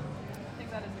 I think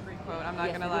that is a great quote. I'm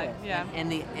not gonna lie. Yeah.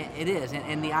 And it is,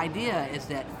 and the idea is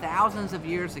that thousands of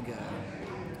years ago,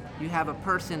 you have a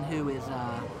person who is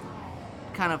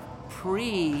kind of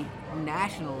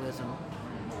pre-nationalism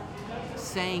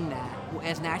saying that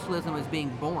as nationalism is being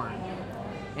born,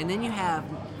 and then you have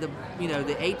the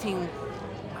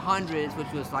 1800s,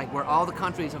 which was like where all the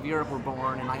countries of Europe were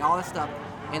born and like all this stuff,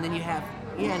 and then you have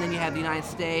the United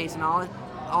States and all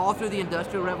through the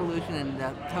Industrial Revolution and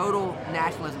the total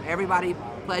nationalism, everybody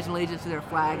pledging allegiance to their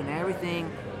flag and everything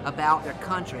about their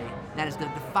country. That is the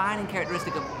defining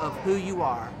characteristic of who you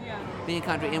are, being a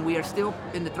country, and we are still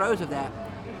in the throes of that.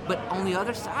 But on the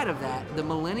other side of that, the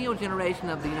millennial generation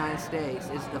of the United States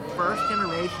is the first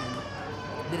generation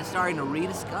that is starting to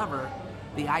rediscover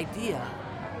the idea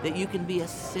that you can be a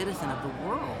citizen of the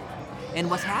world. And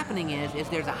what's happening is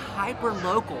there's a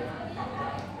hyper-local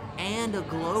and a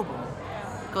global,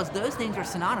 because those things are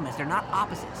synonymous, they're not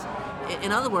opposites.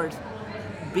 In other words,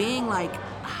 being like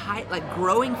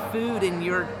growing food in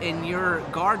your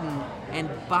garden and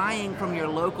buying from your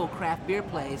local craft beer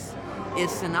place is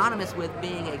synonymous with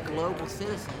being a global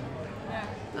citizen.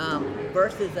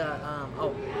 Versus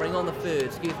bring on the food,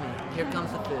 excuse me, here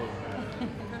comes the food.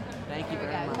 Thank you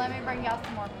very much. Let me bring y'all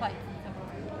some more plates.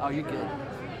 Oh, you're good.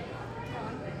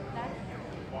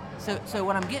 So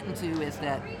what I'm getting to is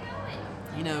that,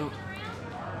 you know,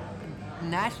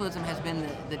 nationalism has been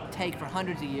the take for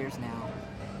hundreds of years now,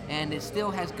 and it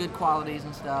still has good qualities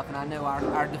and stuff, and I know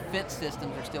our defense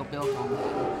systems are still built on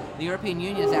that. The European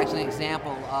Union is actually an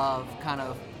example of kind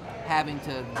of having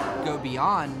to go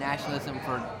beyond nationalism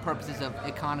for purposes of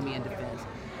economy and defense.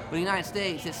 But the United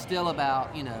States is still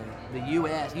about, the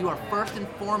U.S. You are first and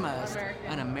foremost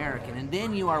an American, and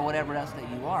then you are whatever else that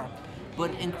you are.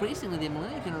 But increasingly, the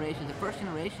millennial generation is the first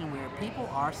generation where people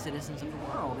are citizens of the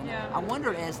world. And I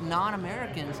wonder, as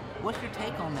non-Americans, what's your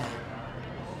take on that?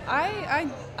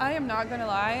 I am not gonna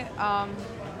lie.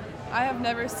 I have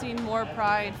never seen more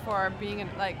pride for being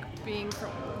from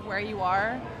where you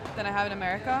are than I have in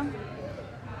America.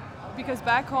 Because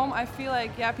back home, I feel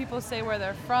like people say where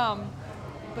they're from,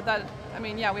 but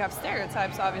we have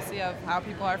stereotypes obviously of how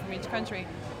people are from each country.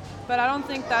 But I don't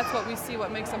think that's what we see.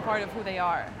 What makes them part of who they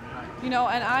are. And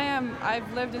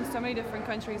I've lived in so many different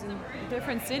countries and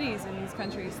different cities in these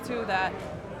countries too that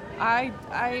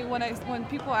when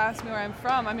people ask me where I'm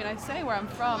from, I say where I'm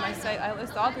from. I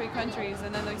list all 3 countries,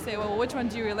 and then they say, well, which one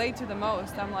do you relate to the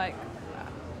most? I'm like,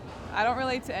 I don't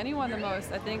relate to anyone the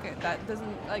most. I think that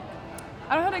doesn't I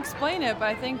don't know how to explain it, but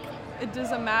I think it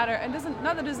doesn't matter.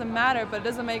 Not that it doesn't matter, but it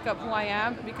doesn't make up who I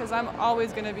am because I'm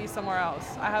always going to be somewhere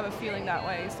else. I have a feeling that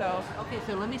way. So okay,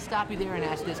 so let me stop you there and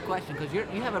ask this question because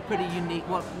you have a pretty unique,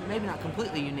 well, maybe not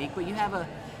completely unique, but you have a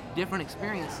different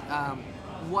experience.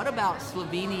 What about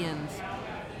Slovenians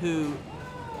who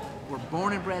were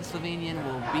born and bred Slovenian,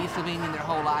 will be Slovenian their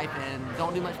whole life, and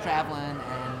don't do much traveling,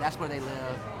 and that's where they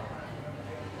live?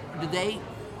 Do they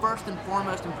first and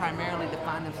foremost and primarily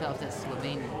define themselves as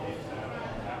Slovenian?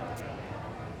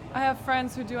 I have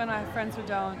friends who do, and I have friends who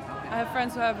don't. I have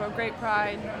friends who have a great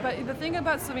pride. But the thing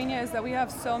about Slovenia is that we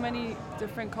have so many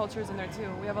different cultures in there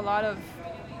too. We have a lot of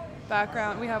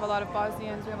background. We have a lot of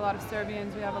Bosnians. We have a lot of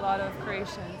Serbians. We have a lot of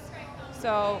Croatians.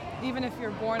 So even if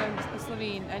you're born a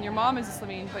Slovene and your mom is a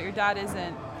Slovene, but your dad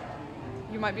isn't,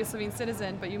 you might be a Slovene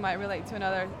citizen, but you might relate to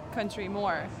another country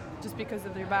more just because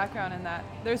of your background and that.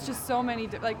 There's just so many,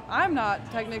 I'm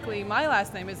not technically, my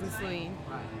last name isn't Slovene,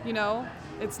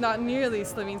 It's not nearly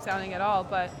Slovene sounding at all,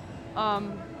 but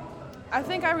I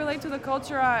think I relate to the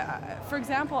culture. For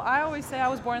example, I always say I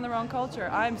was born in the wrong culture.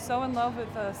 I'm so in love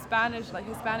with the Spanish,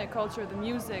 Hispanic culture, the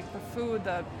music, the food,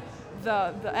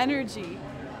 the energy.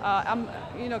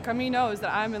 Camille knows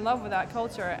that I'm in love with that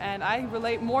culture, and I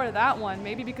relate more to that one,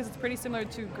 maybe because it's pretty similar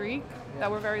to Greek,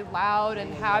 that we're very loud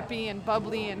and happy and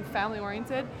bubbly and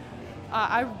family-oriented.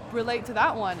 I relate to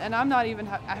that one, and I'm not even,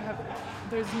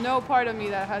 there's no part of me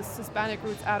that has Hispanic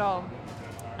roots at all,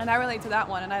 and I relate to that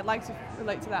one, and I'd like to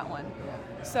relate to that one.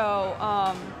 So,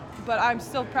 but I'm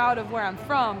still proud of where I'm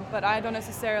from, but I don't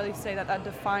necessarily say that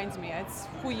defines me. It's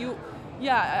who you...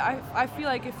 I feel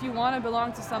like if you want to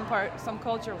belong to some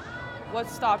culture,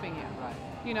 what's stopping you?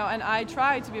 Right. And I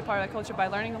try to be a part of that culture by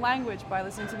learning the language, by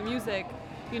listening to the music,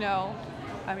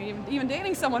 even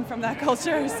dating someone from that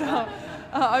culture, so,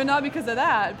 not because of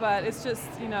that, but it's just,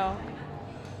 Well,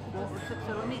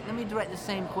 so let me direct the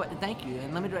same question, thank you,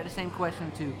 and let me direct the same question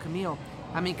to Camille.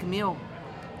 Camille,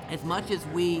 as much as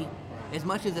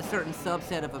a certain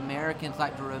subset of Americans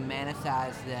like to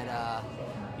romanticize that,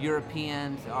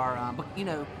 Europeans are,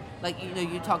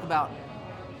 you talk about,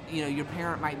 your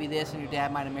parent might be this and your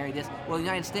dad might have married this. Well, the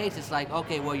United States, it's like,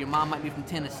 okay, well, your mom might be from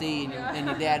Tennessee and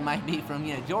your dad might be from,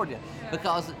 Georgia,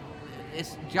 because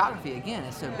it's geography, again,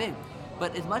 it's so big.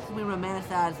 But as much as we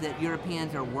romanticize that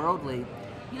Europeans are worldly,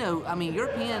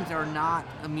 Europeans are not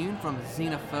immune from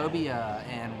xenophobia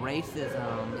and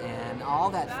racism and all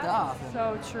that stuff.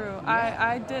 So true.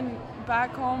 I didn't,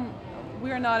 back home, we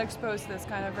are not exposed to this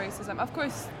kind of racism. Of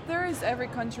course, there is every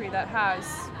country that has,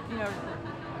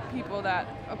 people that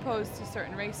oppose to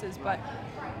certain races, but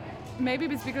maybe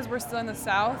it's because we're still in the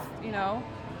South,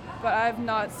 but I've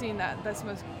not seen this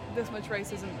much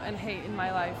racism and hate in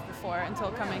my life before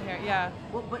until coming here. Yeah.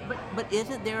 Well, but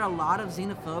isn't there a lot of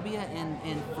xenophobia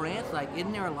in France?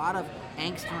 Isn't there a lot of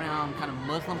angst around kind of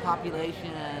Muslim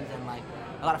populations and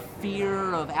a lot of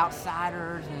fear of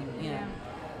outsiders and Yeah.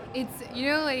 It's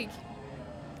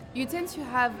you tend to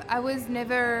have. I was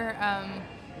never.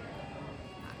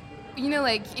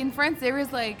 In France there is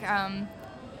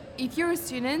if you're a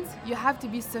student, you have to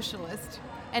be socialist.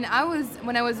 And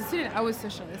when I was a student, I was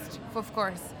socialist, of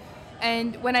course.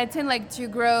 And when I tend to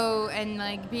grow and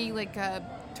be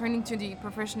turning to the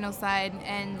professional side,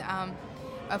 and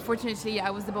fortunately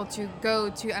I was able to go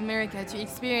to America to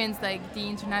experience the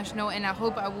international, and I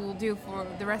hope I will do for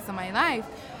the rest of my life.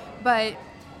 But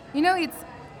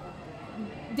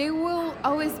there will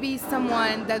always be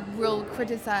someone that will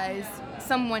criticize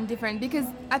someone different, because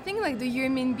I think the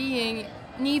human being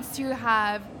needs to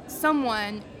have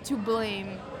someone to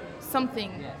blame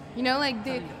something. You know, like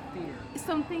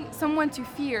someone to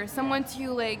fear, someone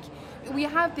to like. We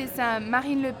have this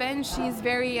Marine Le Pen. She's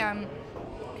very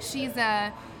she's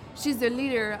the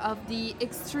leader of the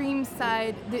extreme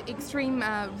side, the extreme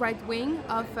right wing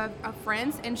of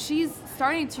France, and she's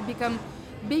starting to become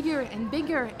bigger and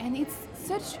bigger, and it's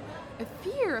such a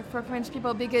fear for French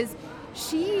people because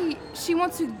she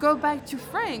wants to go back to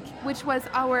franc, which was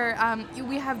our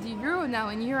we have the euro now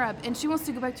in Europe, and she wants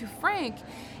to go back to franc,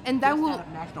 and that will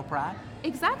national pride.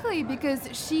 Exactly, because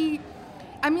she's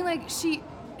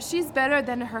better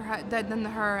than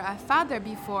her father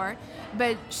before,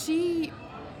 but she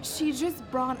just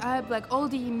brought up like all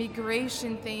the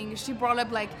immigration things. She brought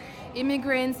up like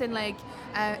immigrants and like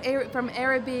from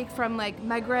Arabic, from like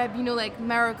Maghreb, you know, like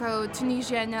Morocco,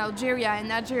 Tunisia, and Algeria. And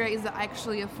Nigeria is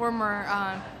actually a former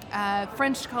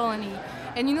French colony.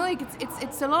 And you know, like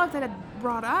it's a lot of that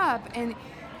brought up, and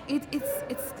it's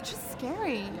just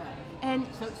scary. And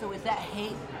so is that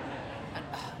hate?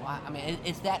 I mean,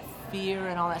 is that fear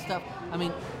and all that stuff? I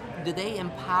mean, do they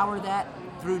empower that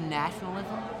through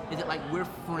nationalism? Is it like we're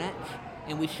French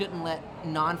and we shouldn't let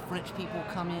non-French people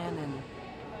come in and?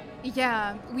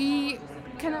 Yeah, we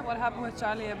kind of what happened with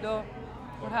Charlie Hebdo.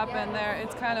 What happened there?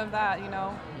 It's kind of that, you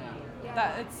know,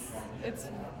 that it's.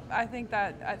 I think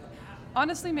that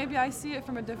honestly, maybe I see it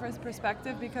from a different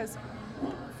perspective because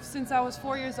since I was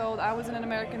 4 years old, I was in an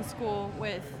American school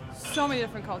with so many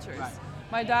different cultures. Right.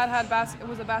 My dad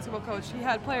was a basketball coach. He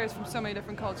had players from so many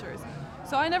different cultures.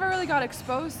 So I never really got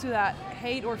exposed to that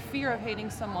hate or fear of hating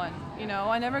someone. You know,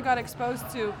 I never got exposed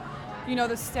to, you know,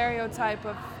 the stereotype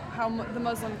of how the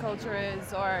Muslim culture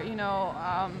is, or you know,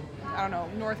 I don't know,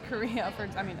 North Korea.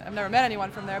 I've never met anyone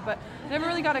from there, but I never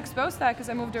really got exposed to that because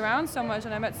I moved around so much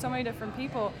and I met so many different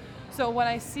people. So when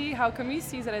I see how Camille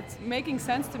sees it, it's making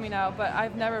sense to me now, but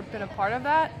I've never been a part of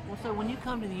that. Well, so when you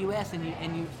come to the U.S. and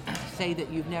you say that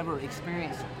you've never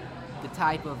experienced the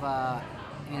type of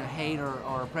hate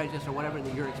or prejudice or whatever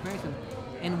that you're experiencing,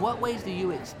 in what ways do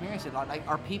you experience it? Like,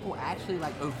 are people actually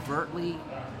like overtly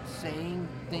saying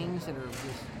things that are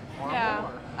just horrible? Yeah,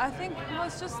 I think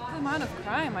it's just the amount of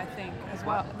crime. I think as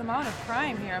well, the amount of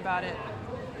crime here about it.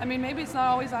 I mean, maybe it's not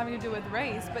always having to do with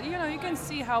race, but you know, you can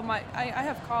see how I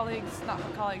have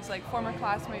like former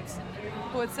classmates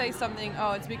who would say something,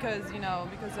 oh, it's because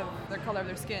of their color of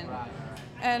their skin.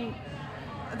 And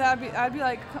I'd be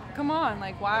like, come on,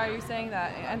 like, why are you saying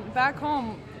that? And back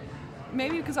home,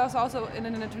 maybe because I was also in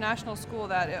an international school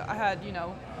that I had, you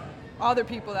know, other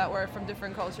people that were from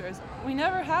different cultures. We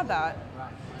never had that.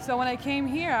 So when I came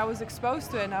here, I was exposed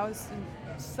to it, and I was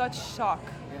in such shock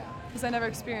because I never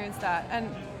experienced that. And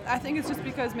I think it's just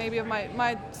because maybe of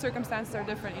my circumstances are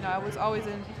different. You know, I was always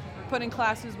put in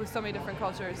classes with so many different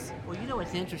cultures. Well, you know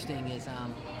what's interesting is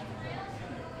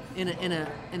in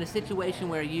a situation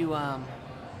where you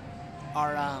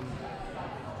are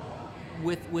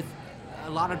with a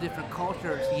lot of different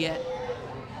cultures, yet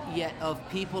of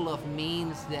people of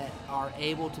means that are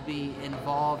able to be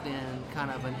involved in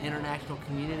kind of an international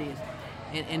community,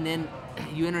 and then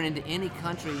you enter into any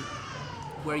country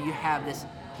where you have this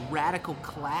radical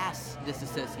class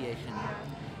disassociation,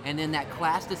 and then that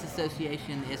class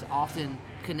disassociation is often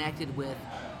connected with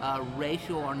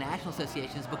racial or national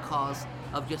associations because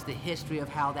of just the history of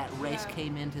how that race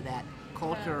came into that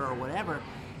culture or whatever.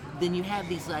 Then you have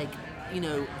these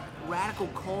radical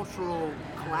cultural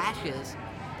clashes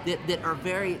that are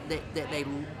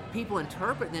people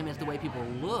interpret them as the way people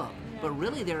look, but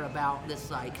really they're about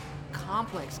this like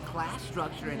complex class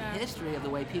structure and history of the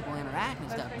way people interact and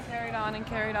stuff. That's been carried on and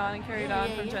carried on and carried on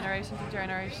from generation to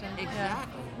generation. Exactly.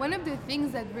 Yeah. One of the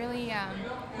things that really,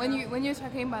 when you're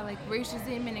talking about like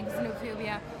racism and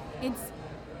xenophobia, it's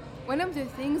one of the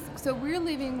things. So we're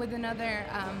living with another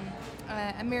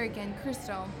American,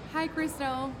 Crystal. Hi,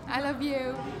 Crystal. I love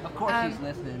you. Of course, she's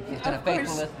listening. She's been a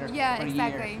faithful listener for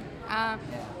exactly.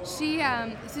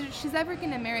 years. So she's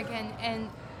African American, and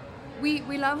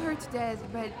we love her to death.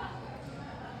 But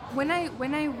when I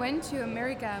went to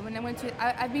America,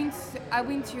 I've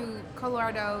been to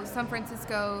Colorado, San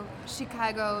Francisco,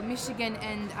 Chicago, Michigan,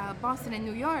 and Boston and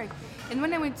New York. And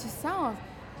when I went to South,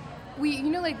 we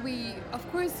know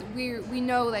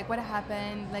like what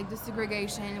happened, like the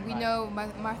segregation. We know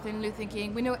Martin Luther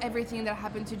King. We know everything that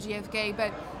happened to JFK.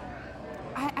 But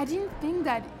I didn't think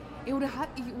that it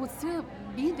would still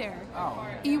be there. Oh.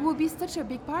 It would be such a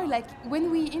big part. Like when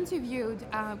we interviewed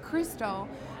Crystal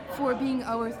for being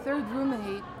our third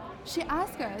roommate, she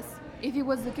asked us if it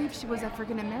was okay if she was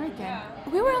African American.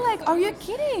 We were like, "Are you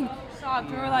kidding?" Shocked.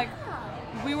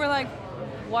 We were like,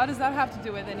 what does that have to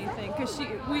do with anything? Because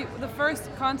the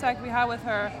first contact we had with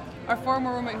her, our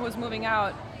former roommate who was moving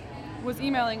out, was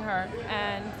emailing her,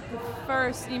 and the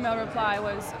first email reply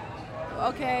was,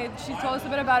 okay, she told us a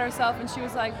bit about herself, and she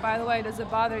was like, by the way, does it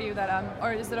bother you that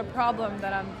or is it a problem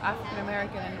that I'm African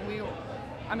American?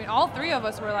 And all three of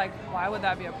us were like, why would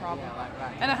that be a problem?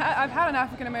 Right. And I've had an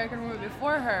African American roommate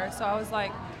before her, so I was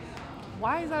like,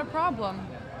 why is that a problem?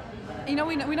 We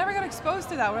never got exposed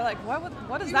to that. We're like,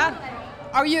 what is that?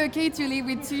 Are you okay to live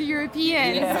with 2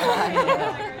 Europeans? Are you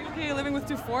okay living with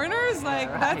 2 foreigners? Like,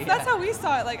 that's how we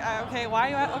saw it. Like, okay,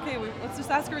 let's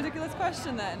just ask a ridiculous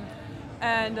question then.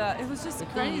 And it was just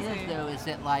crazy. The thing is, though, is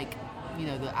that, like,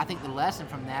 I think the lesson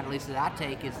from that, at least that I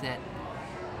take, is that,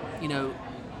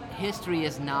 history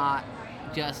is not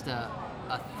just a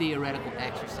theoretical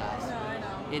exercise. No, I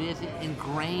know. It is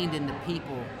ingrained in the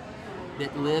people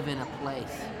that live in a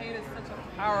place. And hate is such a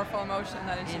powerful emotion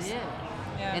that it's just... It is.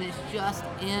 Yeah. And it's just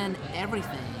in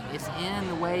everything. It's in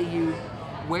the way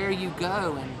where you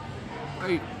go and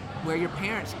where your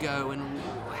parents go and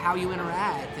how you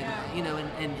interact and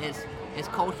and as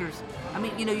cultures.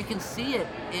 You can see it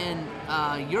in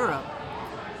Europe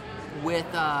with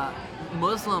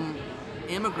Muslim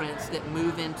immigrants that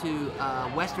move into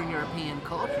Western European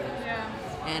cultures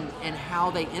and how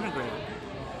they integrate.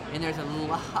 And there's a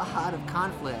lot of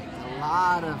conflict, a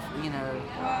lot of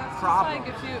problems.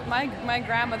 Like my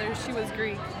grandmother, she was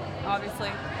Greek,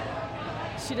 obviously.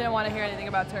 She didn't want to hear anything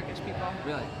about Turkish people.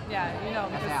 Really? Yeah,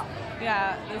 That's out.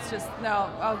 Yeah, it's just no.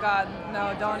 Oh God,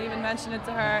 no! Don't even mention it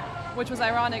to her. Which was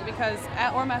ironic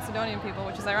or Macedonian people,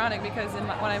 which is ironic because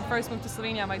when I first moved to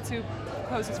Slovenia, my 2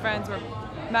 closest friends were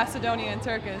Macedonian and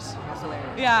Turkish. That's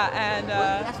hilarious. Yeah, and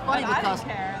that's funny and because I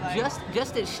didn't care, like,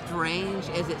 just as strange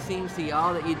as it seems to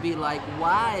y'all that you'd be like,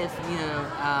 why is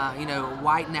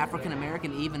white and African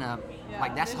American even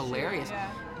that's hilarious. Yeah.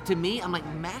 To me, I'm like,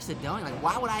 Macedonia. Like,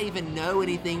 why would I even know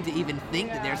anything to even think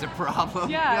that there's a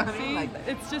problem? Yeah, You know what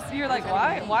it's just you're like,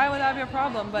 why would that be a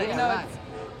problem? But right.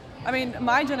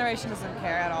 My generation doesn't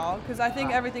care at all because I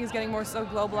think everything's getting more so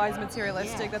globalized,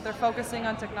 materialistic that they're focusing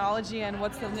on technology and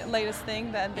what's the latest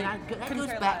thing that they that couldn't goes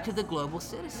care back less. to the global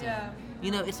citizen. Yeah.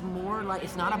 It's more like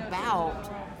it's not about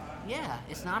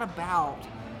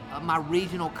my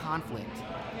regional conflict.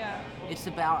 Yeah. It's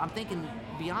about, I'm thinking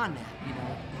beyond that,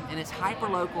 and it's hyper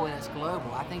local and it's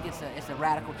global. I think it's a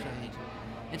radical change.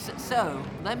 And so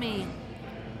let me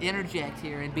interject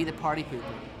here and be the party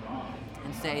pooper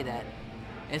and say that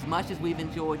as much as we've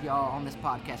enjoyed y'all on this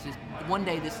podcast, one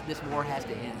day this war has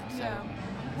to end.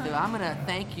 So I'm gonna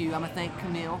thank you. I'm gonna thank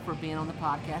Camille for being on the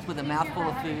podcast with a mouthful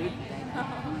of food. Thank you.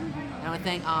 And I'm gonna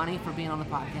thank Ani for being on the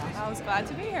podcast. I was glad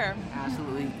to be here.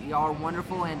 Absolutely, y'all are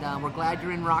wonderful, and we're glad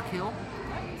you're in Rock Hill.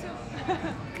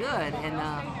 Good, and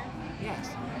yes,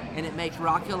 and it makes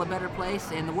Rock Hill a better place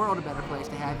and the world a better place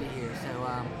to have you here. So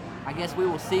I guess we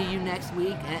will see you next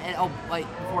week. And oh, wait,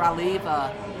 before I leave,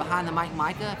 behind the mic,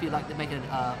 Micah, if you'd like to make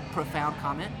a profound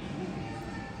comment.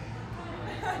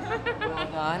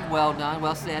 Well done,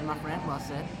 well said, my friend, well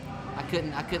said. I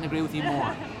couldn't agree with you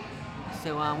more.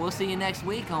 So we'll see you next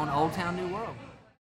week on Old Town New World.